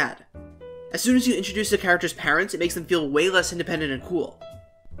Sparrow's dad. As soon as you introduce the character's parents, it makes them feel way less independent and cool.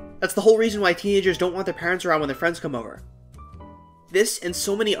 That's the whole reason why teenagers don't want their parents around when their friends come over. This, and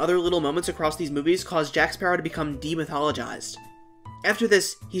so many other little moments across these movies, cause Jack Sparrow to become demythologized. After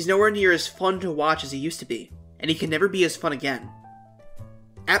this, he's nowhere near as fun to watch as he used to be, and he can never be as fun again.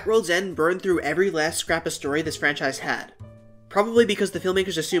 At World's End burned through every last scrap of story this franchise had, probably because the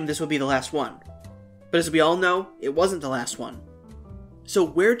filmmakers assumed this would be the last one. But as we all know, it wasn't the last one. So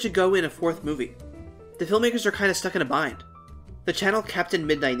where to go in a fourth movie? The filmmakers are kind of stuck in a bind. The channel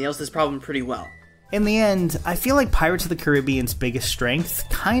captainmidnight nails this problem pretty well. In the end, I feel like Pirates of the Caribbean's biggest strength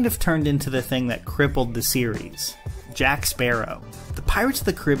kind of turned into the thing that crippled the series: Jack Sparrow. The Pirates of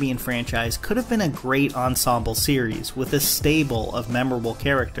the Caribbean franchise could have been a great ensemble series with a stable of memorable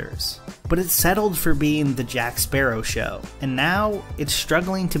characters, but it settled for being the Jack Sparrow show, and now it's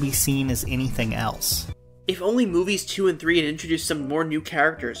struggling to be seen as anything else. If only movies 2 and 3 had introduced some more new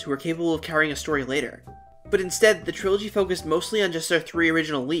characters who were capable of carrying a story later. But instead, the trilogy focused mostly on just their 3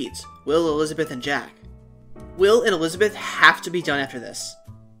 original leads, Will, Elizabeth, and Jack. Will and Elizabeth have to be done after this.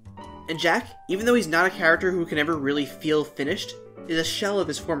 And Jack, even though he's not a character who can ever really feel finished, is a shell of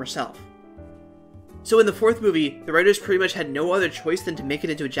his former self. So in the fourth movie, the writers pretty much had no other choice than to make it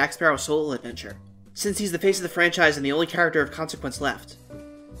into a Jack Sparrow solo adventure, since he's the face of the franchise and the only character of consequence left.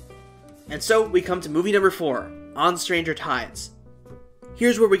 And so we come to movie number 4, On Stranger Tides.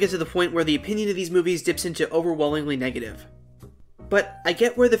 Here's where we get to the point where the opinion of these movies dips into overwhelmingly negative. But I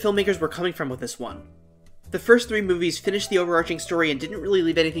get where the filmmakers were coming from with this one. The first 3 movies finished the overarching story and didn't really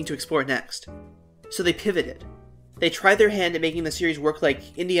leave anything to explore next. So they pivoted. They tried their hand at making the series work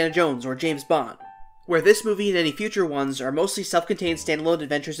like Indiana Jones or James Bond, where this movie and any future ones are mostly self-contained standalone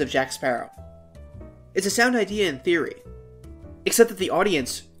adventures of Jack Sparrow. It's a sound idea in theory, except that the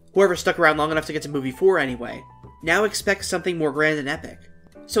audience, whoever stuck around long enough to get to movie 4 anyway, now expects something more grand and epic.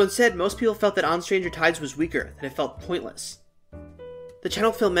 So instead, most people felt that On Stranger Tides was weaker, that it felt pointless. The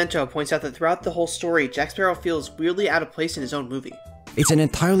channel Filmento points out that throughout the whole story, Jack Sparrow feels weirdly out of place in his own movie. It's an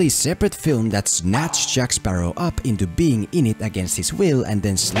entirely separate film that snatched Jack Sparrow up into being in it against his will and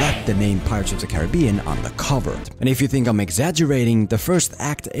then slapped the name Pirates of the Caribbean on the cover. And if you think I'm exaggerating, the first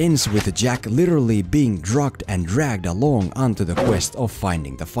act ends with Jack literally being drugged and dragged along onto the quest of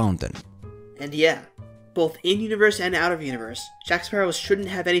finding the fountain. And yeah, both in-universe and out-of-universe, Jack Sparrow shouldn't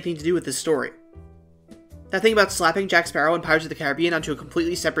have anything to do with this story. That thing about slapping Jack Sparrow and Pirates of the Caribbean onto a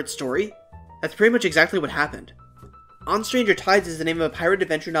completely separate story? That's pretty much exactly what happened. On Stranger Tides is the name of a pirate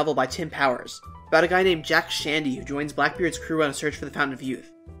adventure novel by Tim Powers, about a guy named Jack Shandy who joins Blackbeard's crew on a search for the Fountain of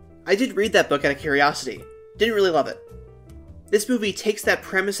Youth. I did read that book out of curiosity. Didn't really love it. This movie takes that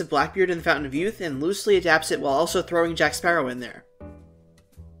premise of Blackbeard and the Fountain of Youth and loosely adapts it while also throwing Jack Sparrow in there.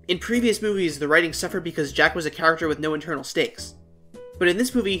 In previous movies, the writing suffered because Jack was a character with no internal stakes. But in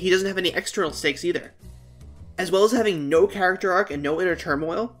this movie, he doesn't have any external stakes either. As well as having no character arc and no inner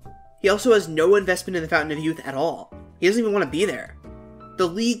turmoil, he also has no investment in the Fountain of Youth at all. He doesn't even want to be there. The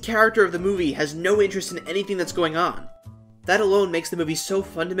lead character of the movie has no interest in anything that's going on. That alone makes the movie so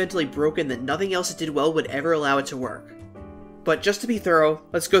fundamentally broken that nothing else it did well would ever allow it to work. But just to be thorough,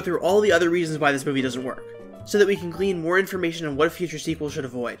 let's go through all the other reasons why this movie doesn't work, so that we can glean more information on what a future sequel should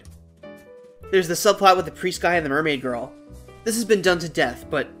avoid. There's the subplot with the priest guy and the mermaid girl. This has been done to death,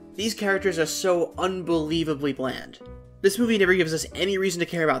 but these characters are so unbelievably bland. This movie never gives us any reason to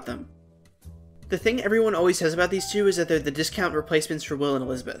care about them. The thing everyone always says about these two is that they're the discount replacements for Will and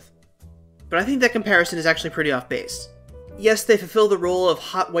Elizabeth. But I think that comparison is actually pretty off base. Yes, they fulfill the role of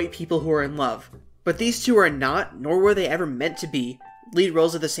hot white people who are in love, but these two are not, nor were they ever meant to be, lead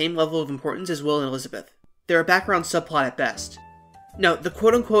roles at the same level of importance as Will and Elizabeth. They're a background subplot at best. No, the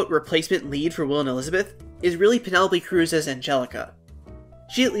quote-unquote replacement lead for Will and Elizabeth is really Penelope Cruz as Angelica.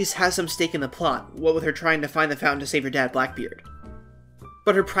 She at least has some stake in the plot, what with her trying to find the fountain to save her dad Blackbeard.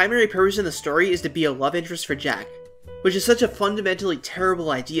 But her primary purpose in the story is to be a love interest for Jack, which is such a fundamentally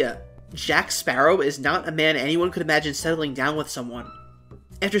terrible idea. Jack Sparrow is not a man anyone could imagine settling down with someone.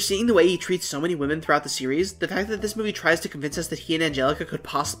 After seeing the way he treats so many women throughout the series, the fact that this movie tries to convince us that he and Angelica could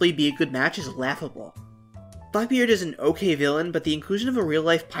possibly be a good match is laughable. Blackbeard is an okay villain, but the inclusion of a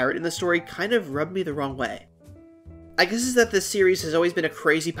real-life pirate in the story kind of rubbed me the wrong way. I guess is that this series has always been a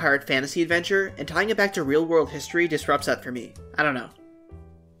crazy pirate fantasy adventure, and tying it back to real-world history disrupts that for me. I don't know.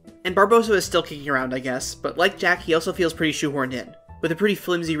 And Barbossa is still kicking around, I guess, but like Jack, he also feels pretty shoehorned in, with a pretty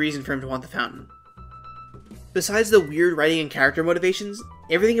flimsy reason for him to want the fountain. Besides the weird writing and character motivations,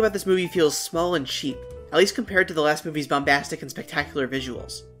 everything about this movie feels small and cheap, at least compared to the last movie's bombastic and spectacular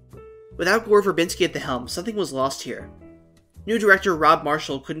visuals. Without Gore Verbinski at the helm, something was lost here. New director Rob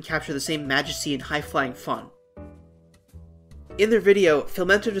Marshall couldn't capture the same majesty and high-flying fun. In their video,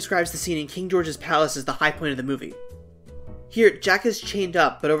 Filmento describes the scene in King George's palace as the high point of the movie. Here, Jack is chained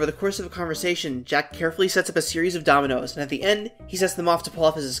up, but over the course of a conversation, Jack carefully sets up a series of dominoes, and at the end, he sets them off to pull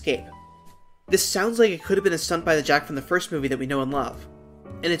off his escape. This sounds like it could have been a stunt by the Jack from the first movie that we know and love.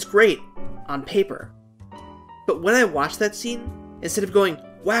 And it's great, on paper. But when I watch that scene, instead of going,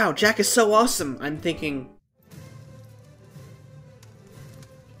 wow, Jack is so awesome, I'm thinking,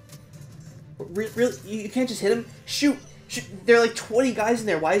 really? You can't just hit him? Shoot! There are like 20 guys in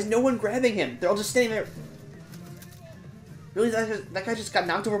there, why is no one grabbing him? They're all just standing there. Really, that guy just got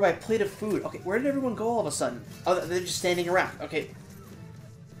knocked over by a plate of food. Okay, where did everyone go all of a sudden? Oh, they're just standing around. Okay.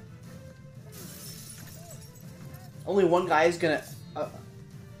 Only one guy is gonna...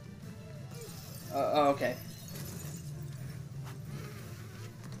 okay.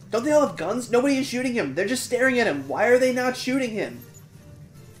 Don't they all have guns? Nobody is shooting him. They're just staring at him. Why are they not shooting him?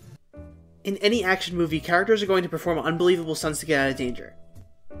 In any action movie, characters are going to perform unbelievable stunts to get out of danger.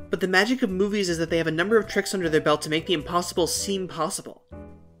 But the magic of movies is that they have a number of tricks under their belt to make the impossible seem possible.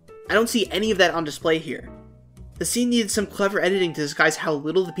 I don't see any of that on display here. The scene needed some clever editing to disguise how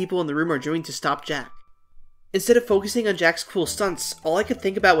little the people in the room are doing to stop Jack. Instead of focusing on Jack's cool stunts, all I could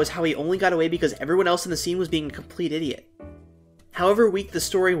think about was how he only got away because everyone else in the scene was being a complete idiot. However weak the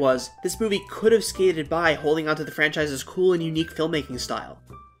story was, this movie could have skated by holding onto the franchise's cool and unique filmmaking style.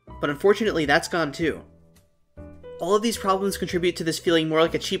 But unfortunately, that's gone too. All of these problems contribute to this feeling more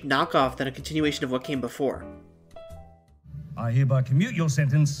like a cheap knockoff than a continuation of what came before. I hereby commute your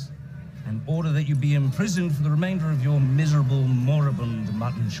sentence and order that you be imprisoned for the remainder of your miserable, moribund,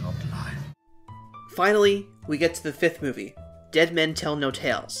 mutton-chop life. Finally, we get to the fifth movie, Dead Men Tell No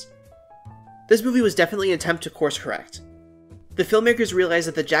Tales. This movie was definitely an attempt to course correct. The filmmakers realized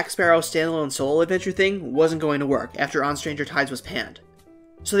that the Jack Sparrow standalone solo adventure thing wasn't going to work after On Stranger Tides was panned.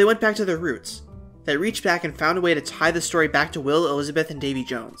 So they went back to their roots. They reached back and found a way to tie the story back to Will, Elizabeth, and Davy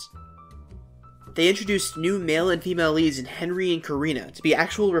Jones. They introduced new male and female leads in Henry and Karina to be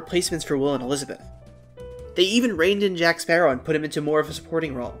actual replacements for Will and Elizabeth. They even reined in Jack Sparrow and put him into more of a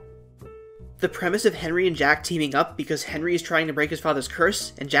supporting role. The premise of Henry and Jack teaming up because Henry is trying to break his father's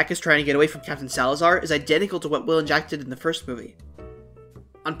curse and Jack is trying to get away from Captain Salazar is identical to what Will and Jack did in the first movie.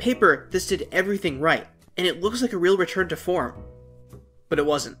 On paper, this did everything right, and it looks like a real return to form. But it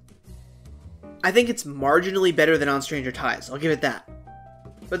wasn't. I think it's marginally better than On Stranger Tides, I'll give it that.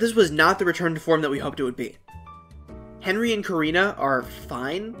 But this was not the return to form that we hoped it would be. Henry and Karina are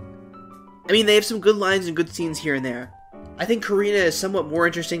fine. I mean, they have some good lines and good scenes here and there. I think Karina is somewhat more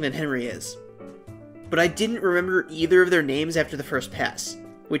interesting than Henry is. But I didn't remember either of their names after the first pass,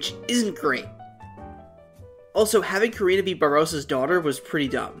 which isn't great. Also, having Karina be Barrossa's daughter was pretty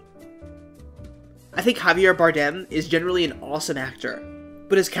dumb. I think Javier Bardem is generally an awesome actor,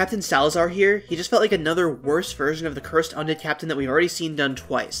 but as Captain Salazar here, he just felt like another worse version of the cursed undead captain that we've already seen done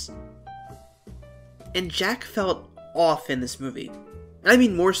twice. And Jack felt off in this movie, and I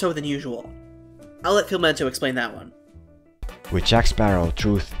mean more so than usual. I'll let Filmento explain that one. With Jack Sparrow,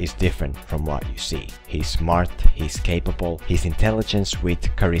 truth is different from what you see. He's smart, he's capable, his intelligence, wit,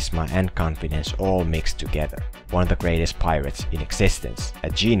 charisma and confidence all mixed together. One of the greatest pirates in existence, a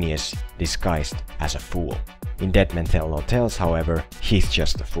genius disguised as a fool. In Dead Men Tell No Tales, however, he's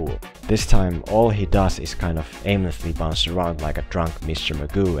just a fool. This time, all he does is kind of aimlessly bounce around like a drunk Mr.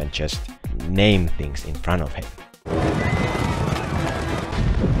 Magoo and just name things in front of him.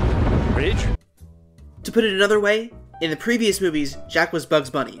 Bridge? To put it another way, in the previous movies, Jack was Bugs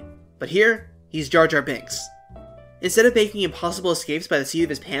Bunny, but here, he's Jar Jar Binks. Instead of making impossible escapes by the seat of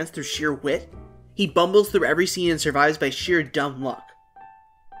his pants through sheer wit, he bumbles through every scene and survives by sheer dumb luck.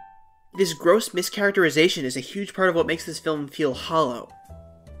 This gross mischaracterization is a huge part of what makes this film feel hollow.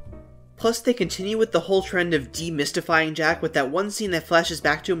 Plus, they continue with the whole trend of demystifying Jack with that one scene that flashes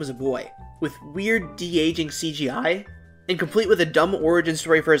back to him as a boy, with weird de-aging CGI, and complete with a dumb origin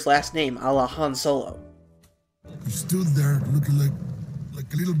story for his last name, a la Han Solo. You stood there looking like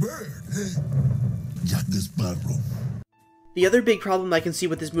a little bird, eh? Jack the Sparrow. The other big problem I can see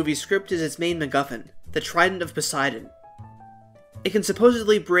with this movie's script is its main MacGuffin, the Trident of Poseidon. It can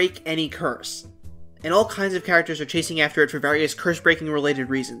supposedly break any curse, and all kinds of characters are chasing after it for various curse-breaking related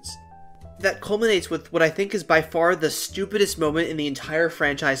reasons. that culminates with what I think is by far the stupidest moment in the entire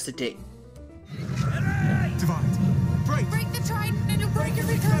franchise to date. Break the trident and you'll break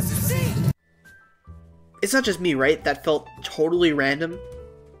every coast of sea! It's not just me, right? That felt totally random.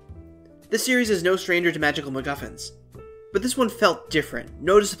 This series is no stranger to magical MacGuffins, but this one felt different,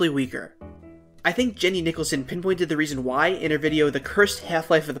 noticeably weaker. I think Jenny Nicholson pinpointed the reason why in her video The Cursed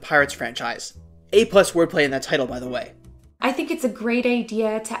Half-Life of the Pirates franchise. A+ wordplay in that title, by the way. I think it's a great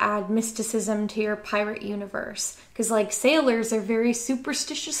idea to add mysticism to your pirate universe, because like sailors are very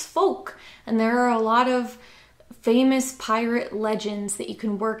superstitious folk, and there are a lot of famous pirate legends that you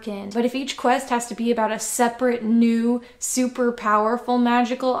can work in. But if each quest has to be about a separate, new, super powerful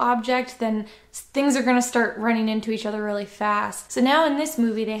magical object, then things are gonna start running into each other really fast. So now in this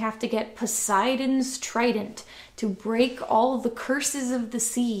movie, they have to get Poseidon's trident to break all the curses of the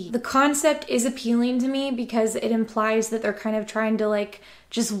sea. The concept is appealing to me because it implies that they're kind of trying to like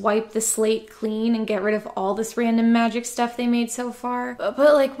just wipe the slate clean and get rid of all this random magic stuff they made so far. But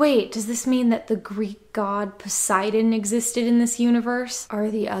like, wait, does this mean that the Greek god Poseidon existed in this universe?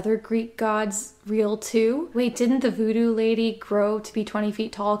 Are the other Greek gods real too? Wait, didn't the voodoo lady grow to be 20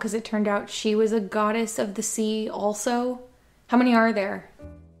 feet tall because it turned out she was a goddess of the sea also? How many are there?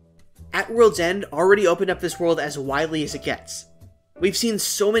 At World's End already opened up this world as widely as it gets. We've seen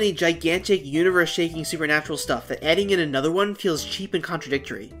so many gigantic, universe-shaking supernatural stuff that adding in another one feels cheap and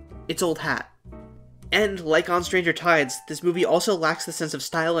contradictory. It's old hat. And, like on Stranger Tides, this movie also lacks the sense of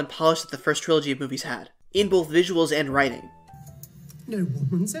style and polish that the first trilogy of movies had, in both visuals and writing. No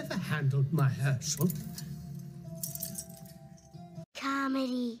woman's ever handled my Herschel.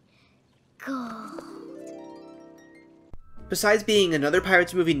 Comedy gold. Besides being another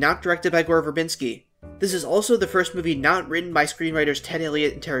Pirates movie not directed by Gore Verbinski, this is also the first movie not written by screenwriters Ted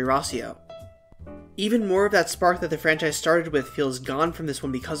Elliott and Terry Rossio. Even more of that spark that the franchise started with feels gone from this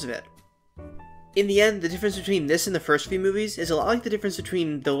one because of it. In the end, the difference between this and the first few movies is a lot like the difference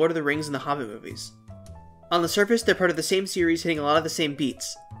between the Lord of the Rings and the Hobbit movies. On the surface, they're part of the same series hitting a lot of the same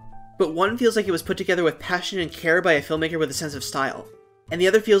beats, but one feels like it was put together with passion and care by a filmmaker with a sense of style, and the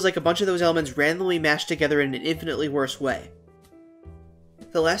other feels like a bunch of those elements randomly mashed together in an infinitely worse way.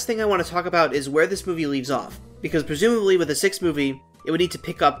 The last thing I want to talk about is where this movie leaves off, because presumably with a sixth movie, it would need to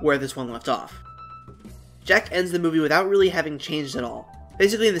pick up where this one left off. Jack ends the movie without really having changed at all,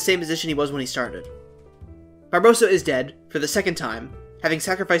 basically in the same position he was when he started. Barbossa is dead, for the second time, having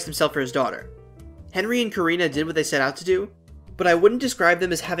sacrificed himself for his daughter. Henry and Karina did what they set out to do, but I wouldn't describe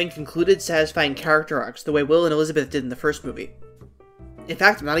them as having concluded satisfying character arcs the way Will and Elizabeth did in the first movie. In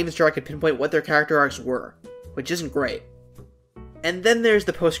fact, I'm not even sure I could pinpoint what their character arcs were, which isn't great. And then there's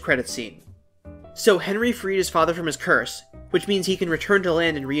the post-credits scene. So Henry freed his father from his curse, which means he can return to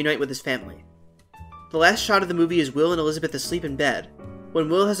land and reunite with his family. The last shot of the movie is Will and Elizabeth asleep in bed, when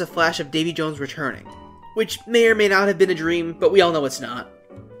Will has a flash of Davy Jones returning, which may or may not have been a dream, but we all know it's not.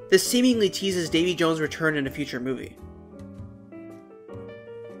 This seemingly teases Davy Jones' return in a future movie.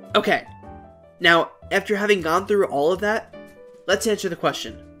 Okay, now, after having gone through all of that, let's answer the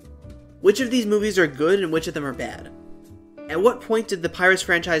question. Which of these movies are good and which of them are bad? At what point did the Pirates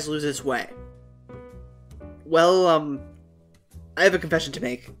franchise lose its way? Well, I have a confession to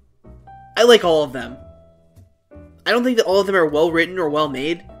make. I like all of them. I don't think that all of them are well written or well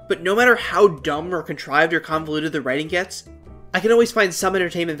made, but no matter how dumb or contrived or convoluted the writing gets, I can always find some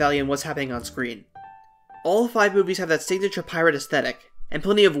entertainment value in what's happening on screen. All 5 movies have that signature pirate aesthetic, and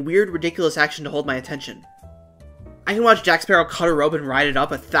plenty of weird, ridiculous action to hold my attention. I can watch Jack Sparrow cut a rope and ride it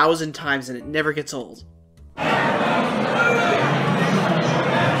up 1,000 times and it never gets old.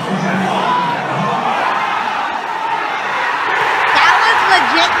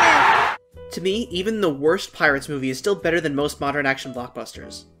 To me, even the worst Pirates movie is still better than most modern action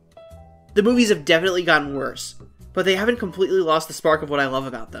blockbusters. The movies have definitely gotten worse, but they haven't completely lost the spark of what I love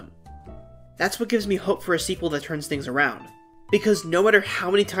about them. That's what gives me hope for a sequel that turns things around. Because no matter how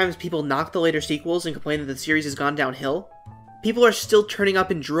many times people knock the later sequels and complain that the series has gone downhill, people are still turning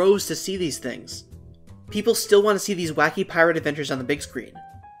up in droves to see these things. People still want to see these wacky pirate adventures on the big screen.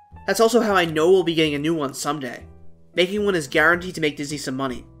 That's also how I know we'll be getting a new one someday. Making one is guaranteed to make Disney some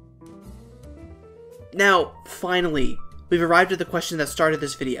money. Now, finally, we've arrived at the question that started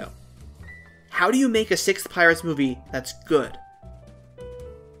this video. How do you make a 6th Pirates movie that's good?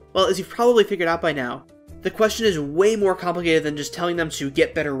 Well, as you've probably figured out by now, the question is way more complicated than just telling them to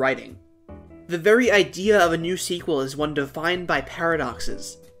get better writing. The very idea of a new sequel is one defined by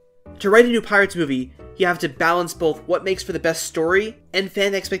paradoxes. To write a new Pirates movie, you have to balance both what makes for the best story and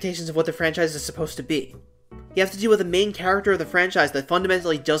fan expectations of what the franchise is supposed to be. You have to deal with a main character of the franchise that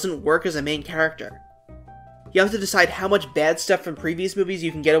fundamentally doesn't work as a main character. You have to decide how much bad stuff from previous movies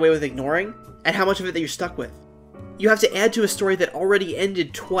you can get away with ignoring, and how much of it that you're stuck with. You have to add to a story that already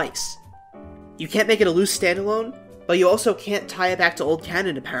ended twice. You can't make it a loose standalone, but you also can't tie it back to old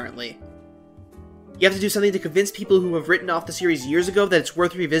canon, apparently. You have to do something to convince people who have written off the series years ago that it's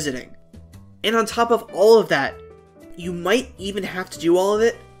worth revisiting. And on top of all of that, you might even have to do all of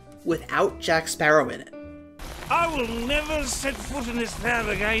it without Jack Sparrow in it. I will never set foot in this town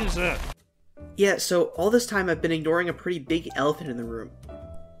again, sir. Yeah, so all this time I've been ignoring a pretty big elephant in the room.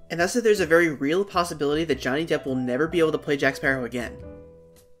 And that's that there's a very real possibility that Johnny Depp will never be able to play Jack Sparrow again.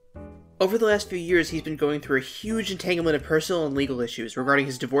 Over the last few years, he's been going through a huge entanglement of personal and legal issues regarding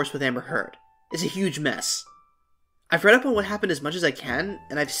his divorce with Amber Heard. It's a huge mess. I've read up on what happened as much as I can,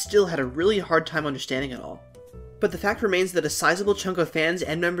 and I've still had a really hard time understanding it all. But the fact remains that a sizable chunk of fans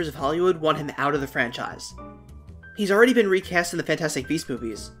and members of Hollywood want him out of the franchise. He's already been recast in the Fantastic Beasts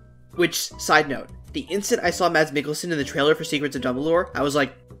movies. Which, side note, the instant I saw Mads Mikkelsen in the trailer for Secrets of Dumbledore, I was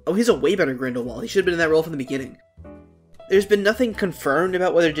like, oh, he's a way better Grindelwald. He should have been in that role from the beginning. There's been nothing confirmed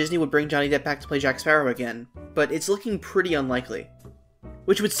about whether Disney would bring Johnny Depp back to play Jack Sparrow again, but it's looking pretty unlikely.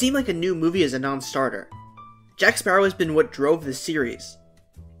 Which would seem like a new movie as a non-starter. Jack Sparrow has been what drove this series.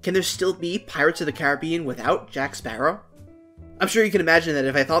 Can there still be Pirates of the Caribbean without Jack Sparrow? I'm sure you can imagine that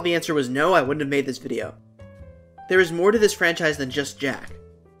if I thought the answer was no, I wouldn't have made this video. There is more to this franchise than just Jack.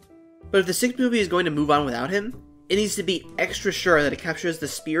 But if the sixth movie is going to move on without him, it needs to be extra sure that it captures the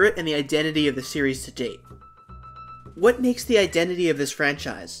spirit and the identity of the series to date. What makes the identity of this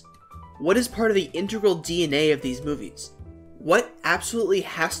franchise? What is part of the integral DNA of these movies? What absolutely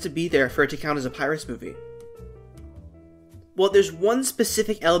has to be there for it to count as a Pirates movie? Well, there's one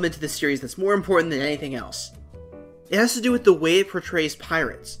specific element to this series that's more important than anything else. It has to do with the way it portrays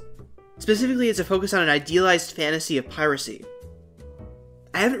pirates. Specifically, it's a focus on an idealized fantasy of piracy.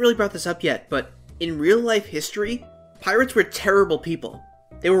 I haven't really brought this up yet, but in real-life history, pirates were terrible people.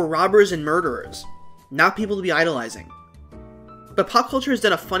 They were robbers and murderers, not people to be idolizing. But pop culture has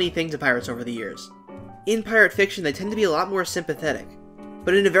done a funny thing to pirates over the years. In pirate fiction, they tend to be a lot more sympathetic,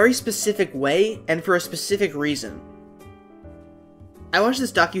 but in a very specific way and for a specific reason. I watched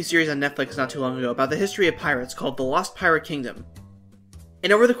this docuseries on Netflix not too long ago about the history of pirates called The Lost Pirate Kingdom.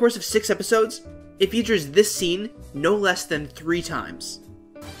 And over the course of 6 episodes, it features this scene no less than 3 times.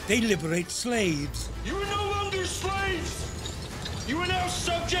 They liberate slaves. You are no longer slaves! You are now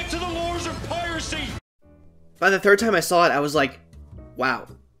subject to the laws of piracy! By the 3rd time I saw it, I was like, wow,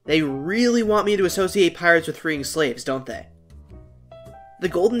 they really want me to associate pirates with freeing slaves, don't they? The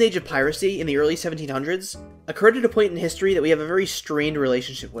golden age of piracy in the early 1700s occurred at a point in history that we have a very strained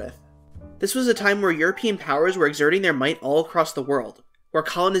relationship with. This was a time where European powers were exerting their might all across the world, where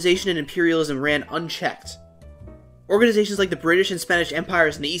colonization and imperialism ran unchecked. Organizations like the British and Spanish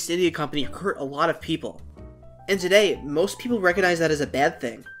empires and the East India Company hurt a lot of people. And today, most people recognize that as a bad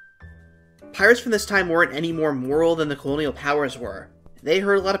thing. Pirates from this time weren't any more moral than the colonial powers were. They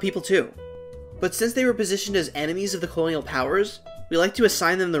hurt a lot of people too. But since they were positioned as enemies of the colonial powers, we like to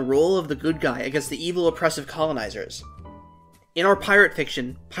assign them the role of the good guy against the evil, oppressive colonizers. In our pirate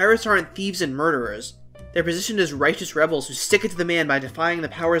fiction, pirates aren't thieves and murderers. They're positioned as righteous rebels who stick it to the man by defying the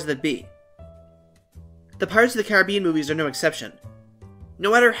powers that be. The Pirates of the Caribbean movies are no exception.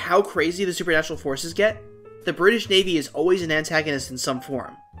 No matter how crazy the supernatural forces get, the British Navy is always an antagonist in some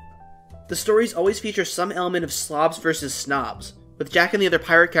form. The stories always feature some element of slobs versus snobs, with Jack and the other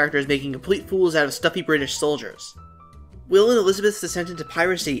pirate characters making complete fools out of stuffy British soldiers. Will and Elizabeth's descent into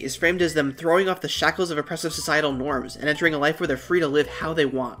piracy is framed as them throwing off the shackles of oppressive societal norms and entering a life where they're free to live how they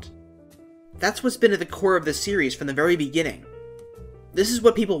want. That's what's been at the core of this series from the very beginning. This is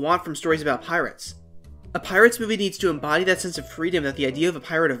what people want from stories about pirates. A pirates movie needs to embody that sense of freedom that the idea of a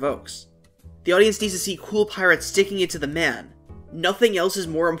pirate evokes. The audience needs to see cool pirates sticking it to the man. Nothing else is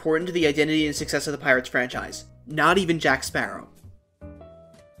more important to the identity and success of the Pirates franchise. Not even Jack Sparrow.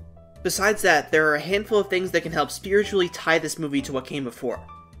 Besides that, there are a handful of things that can help spiritually tie this movie to what came before.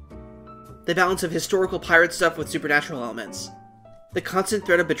 The balance of historical pirate stuff with supernatural elements. The constant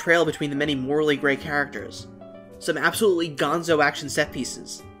threat of betrayal between the many morally gray characters. Some absolutely gonzo action set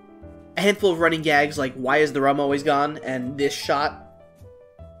pieces. A handful of running gags like "Why is the rum always gone?" and "This shot."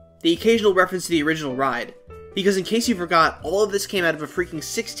 The occasional reference to the original ride, because in case you forgot, all of this came out of a freaking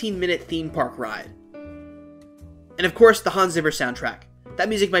 16-minute theme park ride. And of course, the Hans Zimmer soundtrack. That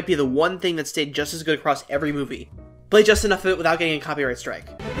music might be the one thing that stayed just as good across every movie. Play just enough of it without getting a copyright strike.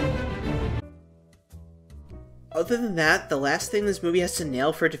 Other than that, the last thing this movie has to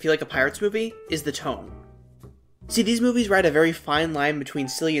nail for it to feel like a Pirates movie is the tone. See, these movies ride a very fine line between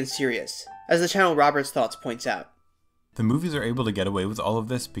silly and serious, as the channel Robert's Thoughts points out. The movies are able to get away with all of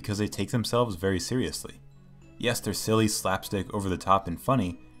this because they take themselves very seriously. Yes, they're silly, slapstick, over the top, and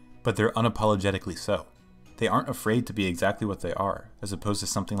funny, but they're unapologetically so. They aren't afraid to be exactly what they are, as opposed to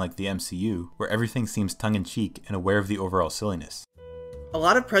something like the MCU, where everything seems tongue-in-cheek and aware of the overall silliness. A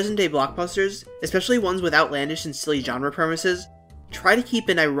lot of present-day blockbusters, especially ones with outlandish and silly genre premises, try to keep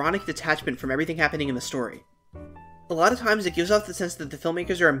an ironic detachment from everything happening in the story. A lot of times it gives off the sense that the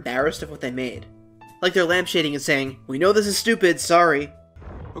filmmakers are embarrassed of what they made. Like they're lampshading and saying, "We know this is stupid, sorry."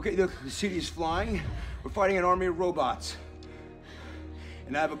 Okay, look, the city is flying. We're fighting an army of robots.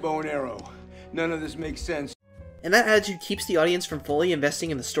 And I have a bow and arrow. None of this makes sense. And that attitude keeps the audience from fully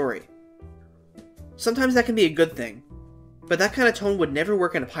investing in the story. Sometimes that can be a good thing, but that kind of tone would never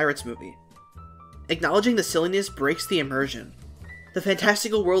work in a Pirates movie. Acknowledging the silliness breaks the immersion. The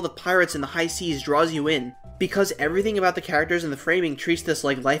fantastical world of pirates in the high seas draws you in, because everything about the characters and the framing treats this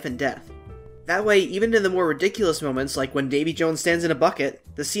like life and death. That way, even in the more ridiculous moments, like when Davy Jones stands in a bucket,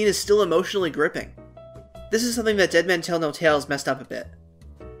 the scene is still emotionally gripping. This is something that Dead Men Tell No Tales messed up a bit.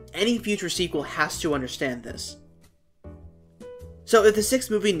 Any future sequel has to understand this. So if the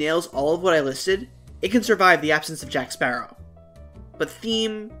sixth movie nails all of what I listed, it can survive the absence of Jack Sparrow. But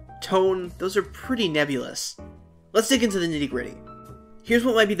theme, tone, those are pretty nebulous. Let's dig into the nitty-gritty. Here's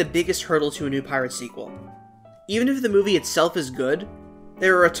what might be the biggest hurdle to a new Pirates sequel. Even if the movie itself is good,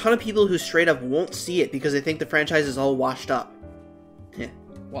 there are a ton of people who straight up won't see it because they think the franchise is all washed up.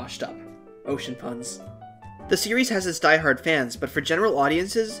 Washed up. Ocean puns. The series has its diehard fans, but for general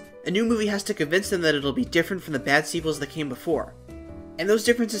audiences, a new movie has to convince them that it'll be different from the bad sequels that came before. And those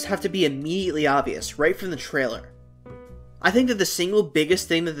differences have to be immediately obvious, right from the trailer. I think that the single biggest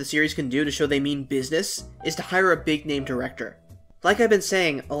thing that the series can do to show they mean business is to hire a big-name director. Like I've been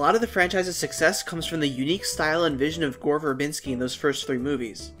saying, a lot of the franchise's success comes from the unique style and vision of Gore Verbinski in those first three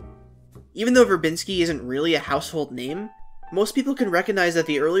movies. Even though Verbinski isn't really a household name, most people can recognize that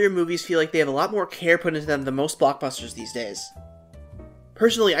the earlier movies feel like they have a lot more care put into them than most blockbusters these days.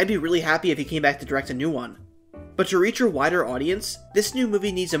 Personally, I'd be really happy if he came back to direct a new one. But to reach a wider audience, this new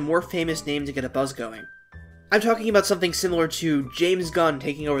movie needs a more famous name to get a buzz going. I'm talking about something similar to James Gunn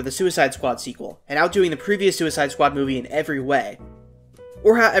taking over the Suicide Squad sequel, and outdoing the previous Suicide Squad movie in every way.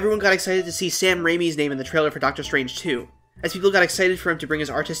 Or how everyone got excited to see Sam Raimi's name in the trailer for Doctor Strange 2, as people got excited for him to bring his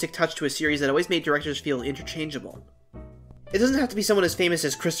artistic touch to a series that always made directors feel interchangeable. It doesn't have to be someone as famous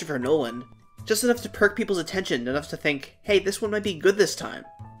as Christopher Nolan, just enough to perk people's attention, enough to think, hey, this one might be good this time.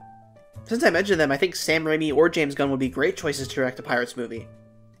 Since I mentioned them, I think Sam Raimi or James Gunn would be great choices to direct a Pirates movie.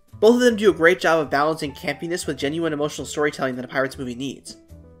 Both of them do a great job of balancing campiness with genuine emotional storytelling that a Pirates movie needs.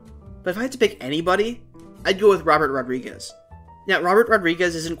 But if I had to pick anybody, I'd go with Robert Rodriguez. Now, Robert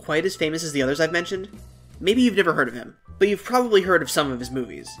Rodriguez isn't quite as famous as the others I've mentioned. Maybe you've never heard of him, but you've probably heard of some of his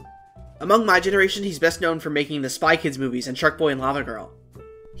movies. Among my generation, he's best known for making the Spy Kids movies and Shark Boy and Lava Girl.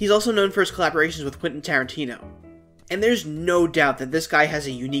 He's also known for his collaborations with Quentin Tarantino. And there's no doubt that this guy has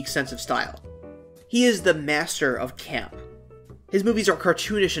a unique sense of style. He is the master of camp. His movies are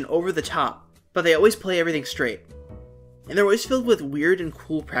cartoonish and over the top, but they always play everything straight. And they're always filled with weird and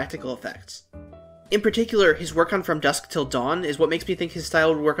cool practical effects. In particular, his work on From Dusk Till Dawn is what makes me think his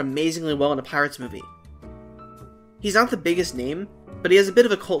style would work amazingly well in a Pirates movie. He's not the biggest name, but he has a bit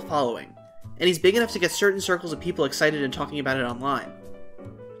of a cult following, and he's big enough to get certain circles of people excited and talking about it online.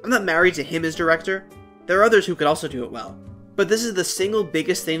 I'm not married to him as director. There are others who could also do it well, but this is the single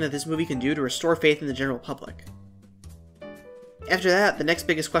biggest thing that this movie can do to restore faith in the general public. After that, the next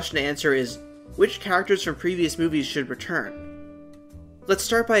biggest question to answer is, which characters from previous movies should return? Let's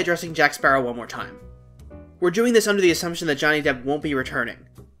start by addressing Jack Sparrow one more time. We're doing this under the assumption that Johnny Depp won't be returning.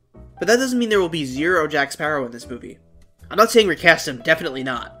 But that doesn't mean there will be zero Jack Sparrow in this movie. I'm not saying recast him, definitely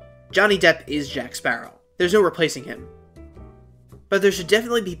not. Johnny Depp is Jack Sparrow. There's no replacing him. But there should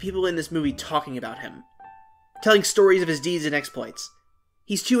definitely be people in this movie talking about him. Telling stories of his deeds and exploits.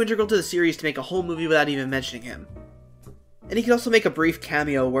 He's too integral to the series to make a whole movie without even mentioning him. And he could also make a brief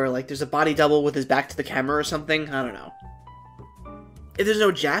cameo where, like, there's a body double with his back to the camera or something, I don't know. If there's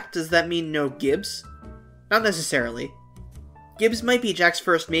no Jack, does that mean no Gibbs? Not necessarily. Gibbs might be Jack's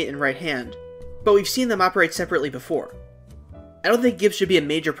first mate and right hand, but we've seen them operate separately before. I don't think Gibbs should be a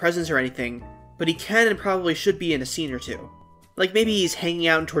major presence or anything, but he can and probably should be in a scene or two. Like maybe he's hanging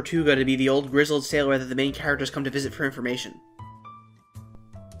out in Tortuga to be the old grizzled sailor that the main characters come to visit for information.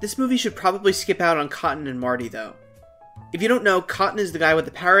 This movie should probably skip out on Cotton and Marty though. If you don't know, Cotton is the guy with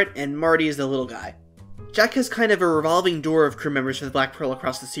the parrot and Marty is the little guy. Jack has kind of a revolving door of crew members for the Black Pearl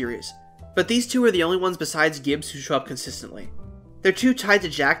across the series, but these two are the only ones besides Gibbs who show up consistently. They're too tied to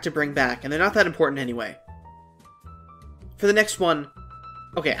Jack to bring back, and they're not that important anyway. For the next one,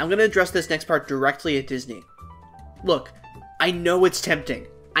 okay, I'm going to address this next part directly at Disney. Look, I know it's tempting.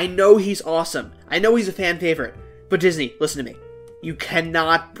 I know he's awesome. I know he's a fan favorite. But Disney, listen to me. You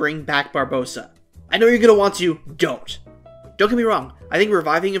cannot bring back Barbossa. I know you're gonna want to. Don't. Don't get me wrong. I think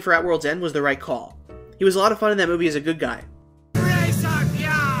reviving him for At World's End was the right call. He was a lot of fun in that movie as a good guy. Race up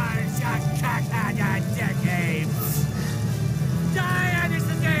yours, you cat-headed decades. Diane is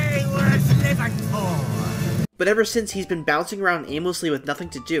the day worth living for. But ever since, he's been bouncing around aimlessly with nothing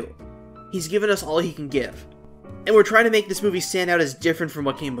to do. He's given us all he can give. And we're trying to make this movie stand out as different from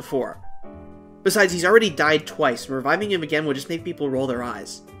what came before. Besides, he's already died twice, and reviving him again would just make people roll their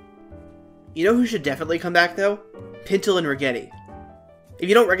eyes. You know who should definitely come back, though? Pintel and Rigetti. If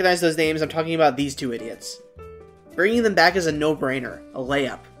you don't recognize those names, I'm talking about these two idiots. Bringing them back is a no-brainer, a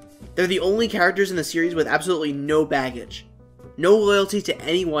layup. They're the only characters in the series with absolutely no baggage. No loyalty to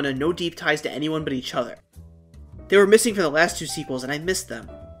anyone and no deep ties to anyone but each other. They were missing from the last two sequels, and I missed them.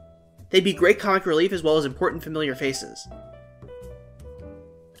 They'd be great comic relief as well as important familiar faces.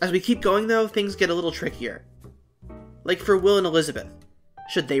 As we keep going though, things get a little trickier. Like for Will and Elizabeth.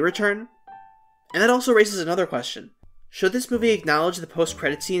 Should they return? And that also raises another question. Should this movie acknowledge the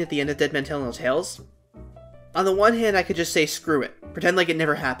post-credit scene at the end of Dead Men Tell No Tales? On the one hand, I could just say screw it, pretend like it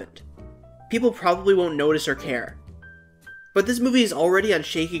never happened. People probably won't notice or care. But this movie is already on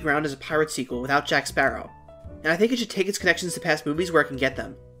shaky ground as a pirate sequel without Jack Sparrow, and I think it should take its connections to past movies where it can get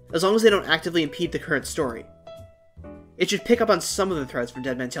them, as long as they don't actively impede the current story. It should pick up on some of the threads from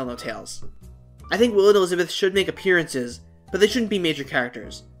Dead Men Tell No Tales. I think Will and Elizabeth should make appearances, but they shouldn't be major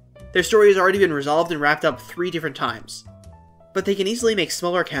characters. Their story has already been resolved and wrapped up 3 different times. But they can easily make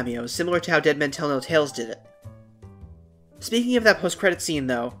smaller cameos, similar to how Dead Men Tell No Tales did it. Speaking of that post-credit scene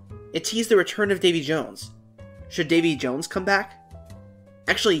though, it teased the return of Davy Jones. Should Davy Jones come back?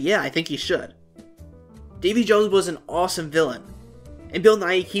 Actually, yeah, I think he should. Davy Jones was an awesome villain, and Bill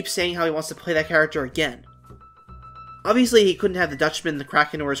Nighy keeps saying how he wants to play that character again. Obviously, he couldn't have the Dutchman, the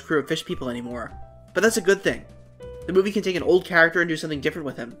Kraken, or his crew of fish people anymore, but that's a good thing. The movie can take an old character and do something different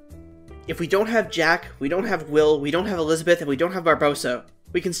with him. If we don't have Jack, we don't have Will, we don't have Elizabeth, and we don't have Barbossa,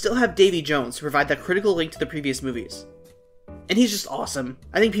 we can still have Davy Jones to provide that critical link to the previous movies. And he's just awesome.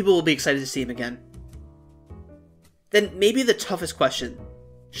 I think people will be excited to see him again. Then maybe the toughest question.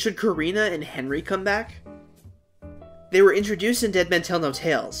 Should Karina and Henry come back? They were introduced in Dead Men Tell No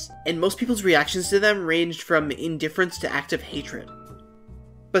Tales, and most people's reactions to them ranged from indifference to active hatred.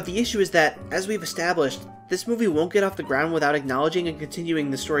 But the issue is that, as we've established, this movie won't get off the ground without acknowledging and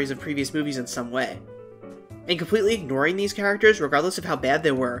continuing the stories of previous movies in some way. And completely ignoring these characters, regardless of how bad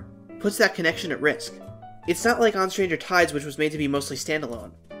they were, puts that connection at risk. It's not like On Stranger Tides, which was made to be mostly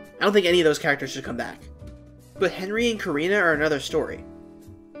standalone. I don't think any of those characters should come back. But Henry and Karina are another story.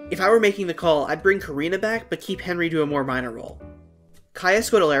 If I were making the call, I'd bring Karina back, but keep Henry to a more minor role. Kaya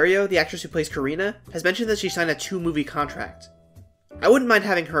Scodelario, the actress who plays Karina, has mentioned that she signed a 2-movie contract. I wouldn't mind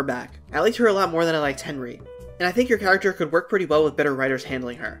having her back. I liked her a lot more than I liked Henry, and I think her character could work pretty well with better writers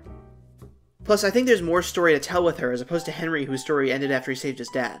handling her. Plus, I think there's more story to tell with her as opposed to Henry, whose story ended after he saved his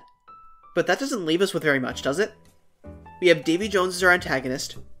dad. But that doesn't leave us with very much, does it? We have Davy Jones as our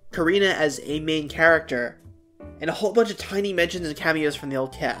antagonist, Karina as a main character, and a whole bunch of tiny mentions and cameos from the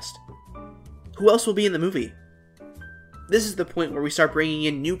old cast. Who else will be in the movie? This is the point where we start bringing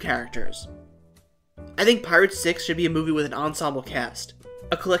in new characters. I think Pirates 6 should be a movie with an ensemble cast,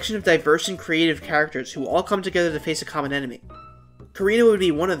 a collection of diverse and creative characters who all come together to face a common enemy. Karina would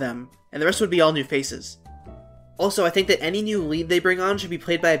be one of them, and the rest would be all new faces. Also, I think that any new lead they bring on should be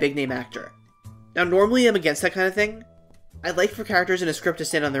played by a big-name actor. Now, normally I'm against that kind of thing. I'd like for characters in a script to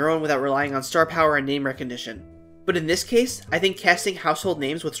stand on their own without relying on star power and name recognition. But in this case, I think casting household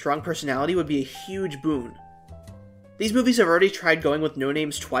names with strong personality would be a huge boon. These movies have already tried going with no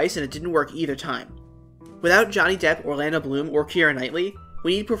names twice and it didn't work either time. Without Johnny Depp, Orlando Bloom, or Keira Knightley,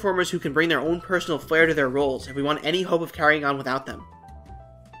 we need performers who can bring their own personal flair to their roles if we want any hope of carrying on without them.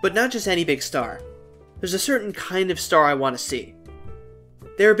 But not just any big star. There's a certain kind of star I want to see.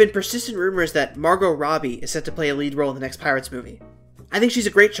 There have been persistent rumors that Margot Robbie is set to play a lead role in the next Pirates movie. I think she's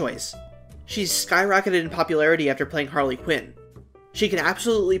a great choice. She's skyrocketed in popularity after playing Harley Quinn. She can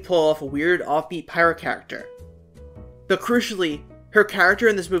absolutely pull off a weird, offbeat pirate character. But crucially, her character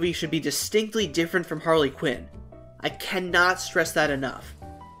in this movie should be distinctly different from Harley Quinn. I cannot stress that enough.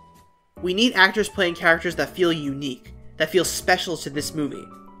 We need actors playing characters that feel unique, that feel special to this movie.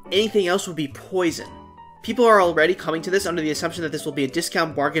 Anything else would be poison. People are already coming to this under the assumption that this will be a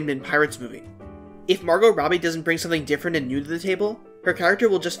discount bargain bin Pirates movie. If Margot Robbie doesn't bring something different and new to the table, her character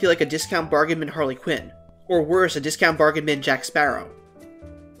will just feel like a discount bargain bin Harley Quinn, or worse, a discount bargain bin Jack Sparrow.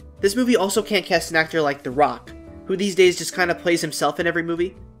 This movie also can't cast an actor like The Rock, who these days just kind of plays himself in every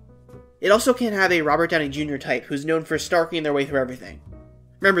movie. It also can't have a Robert Downey Jr. type who's known for starking their way through everything.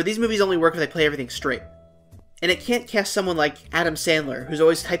 Remember, these movies only work if they play everything straight. And it can't cast someone like Adam Sandler, who's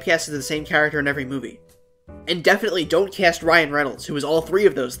always typecast as the same character in every movie. And definitely don't cast Ryan Reynolds, who is all three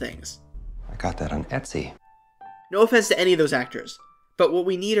of those things. I got that on Etsy. No offense to any of those actors, but what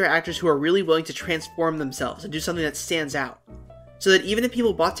we need are actors who are really willing to transform themselves and do something that stands out. So that even if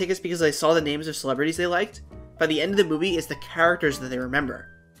people bought tickets because they saw the names of celebrities they liked, by the end of the movie, it's the characters that they remember.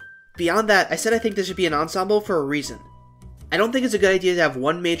 Beyond that, I said I think this should be an ensemble for a reason. I don't think it's a good idea to have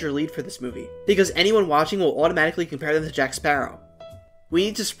one major lead for this movie, because anyone watching will automatically compare them to Jack Sparrow. We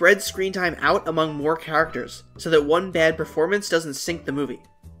need to spread screen time out among more characters, so that one bad performance doesn't sink the movie.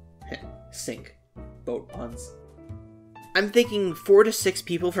 Sink. Boat puns. I'm thinking 4 to 6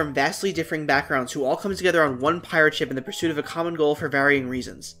 people from vastly differing backgrounds who all come together on one pirate ship in the pursuit of a common goal for varying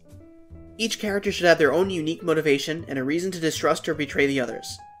reasons. Each character should have their own unique motivation and a reason to distrust or betray the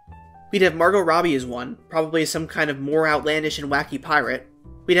others. We'd have Margot Robbie as one, probably as some kind of more outlandish and wacky pirate.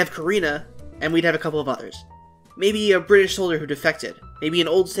 We'd have Karina, and we'd have a couple of others. Maybe a British soldier who defected. Maybe an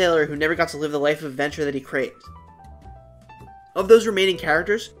old sailor who never got to live the life of adventure that he craved. Of those remaining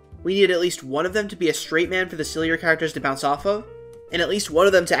characters, we needed at least one of them to be a straight man for the sillier characters to bounce off of, and at least one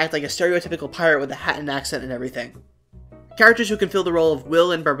of them to act like a stereotypical pirate with a hat and accent and everything. Characters who can fill the role of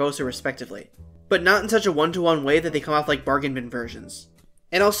Will and Barbossa respectively, but not in such a one-to-one way that they come off like bargain bin versions.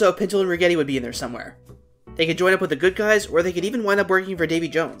 And also, Pinto and Rigetti would be in there somewhere. They could join up with the good guys, or they could even wind up working for Davy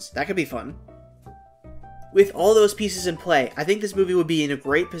Jones. That could be fun. With all those pieces in play, I think this movie would be in a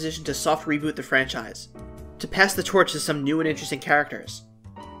great position to soft reboot the franchise, to pass the torch to some new and interesting characters.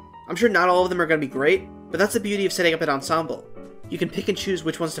 I'm sure not all of them are going to be great, but that's the beauty of setting up an ensemble. You can pick and choose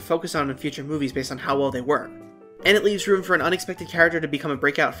which ones to focus on in future movies based on how well they work, and it leaves room for an unexpected character to become a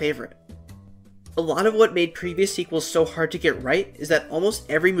breakout favorite. A lot of what made previous sequels so hard to get right is that almost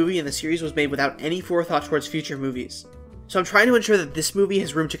every movie in the series was made without any forethought towards future movies. So I'm trying to ensure that this movie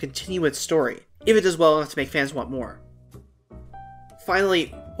has room to continue its story, if it does well enough to make fans want more.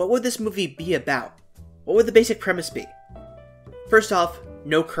 Finally, what would this movie be about? What would the basic premise be? First off,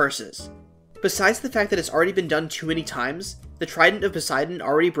 no curses. Besides the fact that it's already been done too many times, the Trident of Poseidon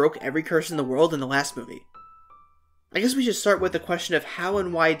already broke every curse in the world in the last movie. I guess we should start with the question of how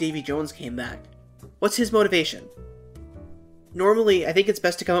and why Davy Jones came back. What's his motivation? Normally, I think it's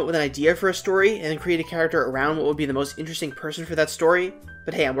best to come up with an idea for a story and then create a character around what would be the most interesting person for that story,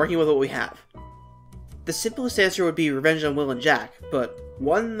 but hey, I'm working with what we have. The simplest answer would be revenge on Will and Jack, but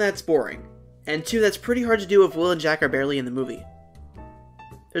 1, that's boring, and 2, that's pretty hard to do if Will and Jack are barely in the movie.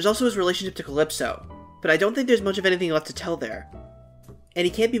 There's also his relationship to Calypso, but I don't think there's much of anything left to tell there. And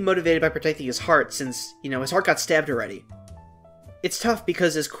he can't be motivated by protecting his heart since, his heart got stabbed already. It's tough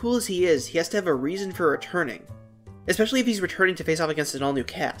because as cool as he is, he has to have a reason for returning. Especially if he's returning to face off against an all-new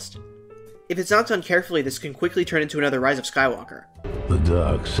cast. If it's not done carefully, this can quickly turn into another Rise of Skywalker. The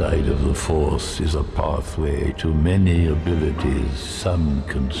dark side of the Force is a pathway to many abilities some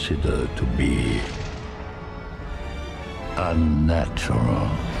consider to be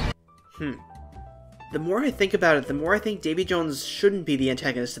unnatural. The more I think about it, the more I think Davy Jones shouldn't be the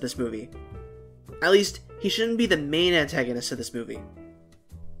antagonist of this movie. At least, he shouldn't be the main antagonist of this movie.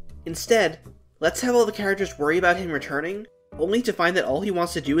 Instead, let's have all the characters worry about him returning, only to find that all he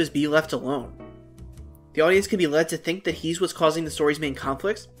wants to do is be left alone. The audience can be led to think that he's what's causing the story's main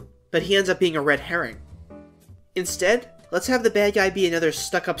conflicts, but he ends up being a red herring. Instead, let's have the bad guy be another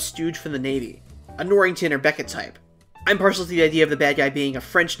stuck-up stooge from the Navy, a Norrington or Beckett type. I'm partial to the idea of the bad guy being a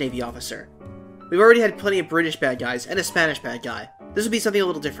French Navy officer. We've already had plenty of British bad guys, and a Spanish bad guy. This would be something a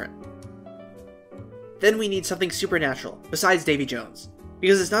little different. Then we need something supernatural, besides Davy Jones,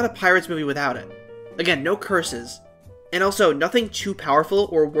 because it's not a Pirates movie without it. Again, no curses, and also nothing too powerful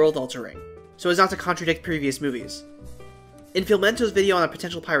or world-altering, so as not to contradict previous movies. In Filmento's video on a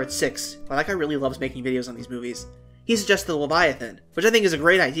potential Pirate 6, well, that guy really loves making videos on these movies, he suggested the Leviathan, which I think is a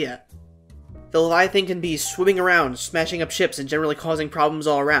great idea. The Leviathan can be swimming around, smashing up ships, and generally causing problems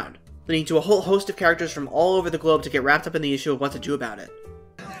all around, leading to a whole host of characters from all over the globe to get wrapped up in the issue of what to do about it.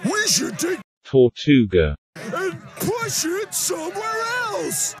 We should take Tortuga and push it somewhere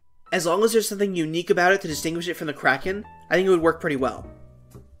else! As long as there's something unique about it to distinguish it from the Kraken, I think it would work pretty well.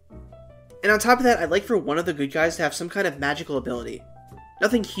 And on top of that, I'd like for one of the good guys to have some kind of magical ability.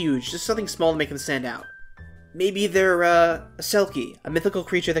 Nothing huge, just something small to make them stand out. Maybe they're, a Selkie, a mythical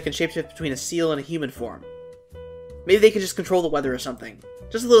creature that can shapeshift between a seal and a human form. Maybe they can just control the weather or something.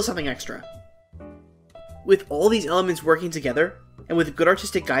 Just a little something extra. With all these elements working together, and with good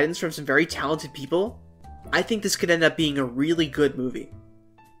artistic guidance from some very talented people, I think this could end up being a really good movie.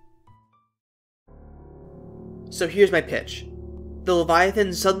 So here's my pitch. The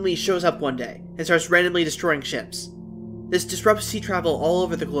Leviathan suddenly shows up one day, and starts randomly destroying ships. This disrupts sea travel all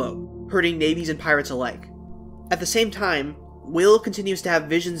over the globe, hurting navies and pirates alike. At the same time, Will continues to have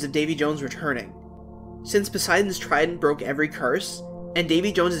visions of Davy Jones returning. Since Poseidon's trident broke every curse, and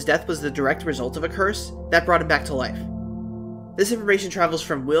Davy Jones' death was the direct result of a curse, that brought him back to life. This information travels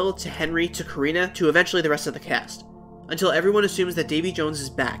from Will to Henry to Karina to eventually the rest of the cast, until everyone assumes that Davy Jones is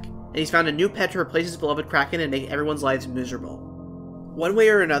back, and he's found a new pet to replace his beloved Kraken and make everyone's lives miserable. One way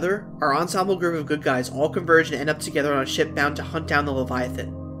or another, our ensemble group of good guys all converge and end up together on a ship bound to hunt down the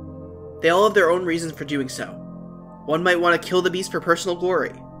Leviathan. They all have their own reasons for doing so. One might want to kill the beast for personal glory.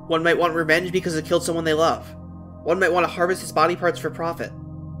 One might want revenge because it killed someone they love. One might want to harvest its body parts for profit.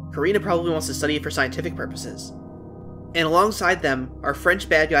 Karina probably wants to study it for scientific purposes. And alongside them, our French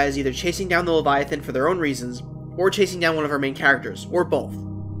bad guys either chasing down the Leviathan for their own reasons, or chasing down one of our main characters, or both.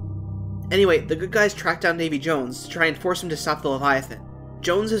 Anyway, the good guys track down Davy Jones to try and force him to stop the Leviathan.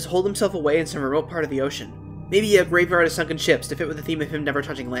 Jones has holed himself away in some remote part of the ocean. Maybe a graveyard of sunken ships to fit with the theme of him never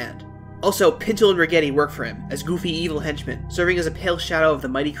touching land. Also, Pinto and Rigetti work for him, as goofy evil henchmen, serving as a pale shadow of the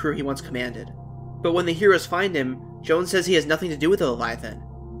mighty crew he once commanded. But when the heroes find him, Jones says he has nothing to do with the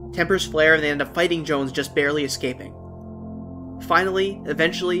Leviathan. Tempers flare and they end up fighting Jones, just barely escaping. Finally,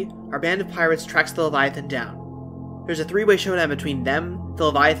 eventually, our band of pirates tracks the Leviathan down. There's a three-way showdown between them, the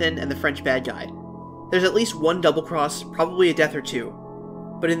Leviathan, and the French bad guy. There's at least one double cross, probably a death or two.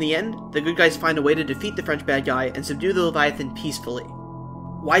 But in the end, the good guys find a way to defeat the French bad guy and subdue the Leviathan peacefully.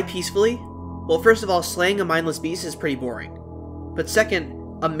 Why peacefully? Well, first of all, slaying a mindless beast is pretty boring. But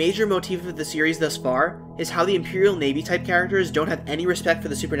second, a major motif of the series thus far is how the Imperial Navy type characters don't have any respect for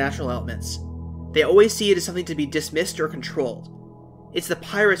the supernatural elements. They always see it as something to be dismissed or controlled. It's the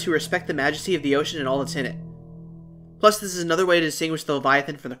pirates who respect the majesty of the ocean and all that's in it. Plus, this is another way to distinguish the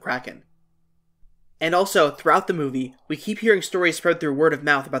Leviathan from the Kraken. And also, throughout the movie, we keep hearing stories spread through word of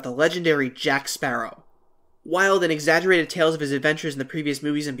mouth about the legendary Jack Sparrow. Wild and exaggerated tales of his adventures in the previous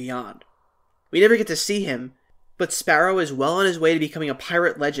movies and beyond. We never get to see him, but Sparrow is well on his way to becoming a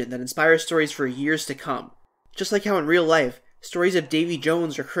pirate legend that inspires stories for years to come. Just like how in real life, stories of Davy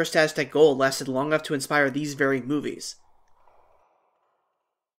Jones or Cursed Aztec Gold lasted long enough to inspire these very movies.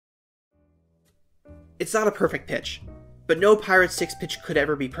 It's not a perfect pitch, but no Pirates 6 pitch could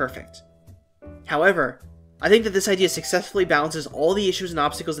ever be perfect. However, I think that this idea successfully balances all the issues and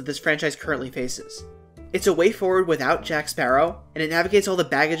obstacles that this franchise currently faces. It's a way forward without Jack Sparrow, and it navigates all the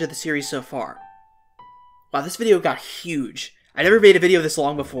baggage of the series so far. Wow, this video got huge. I never made a video this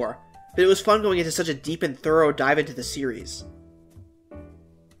long before, but it was fun going into such a deep and thorough dive into the series.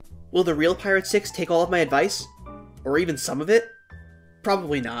 Will the real Pirate 6 take all of my advice? Or even some of it?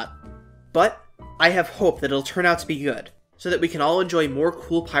 Probably not. But I have hope that it'll turn out to be good, so that we can all enjoy more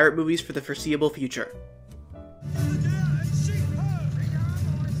cool pirate movies for the foreseeable future.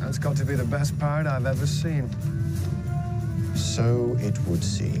 That's got to be the best pirate I've ever seen. So it would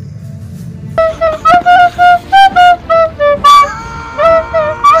seem.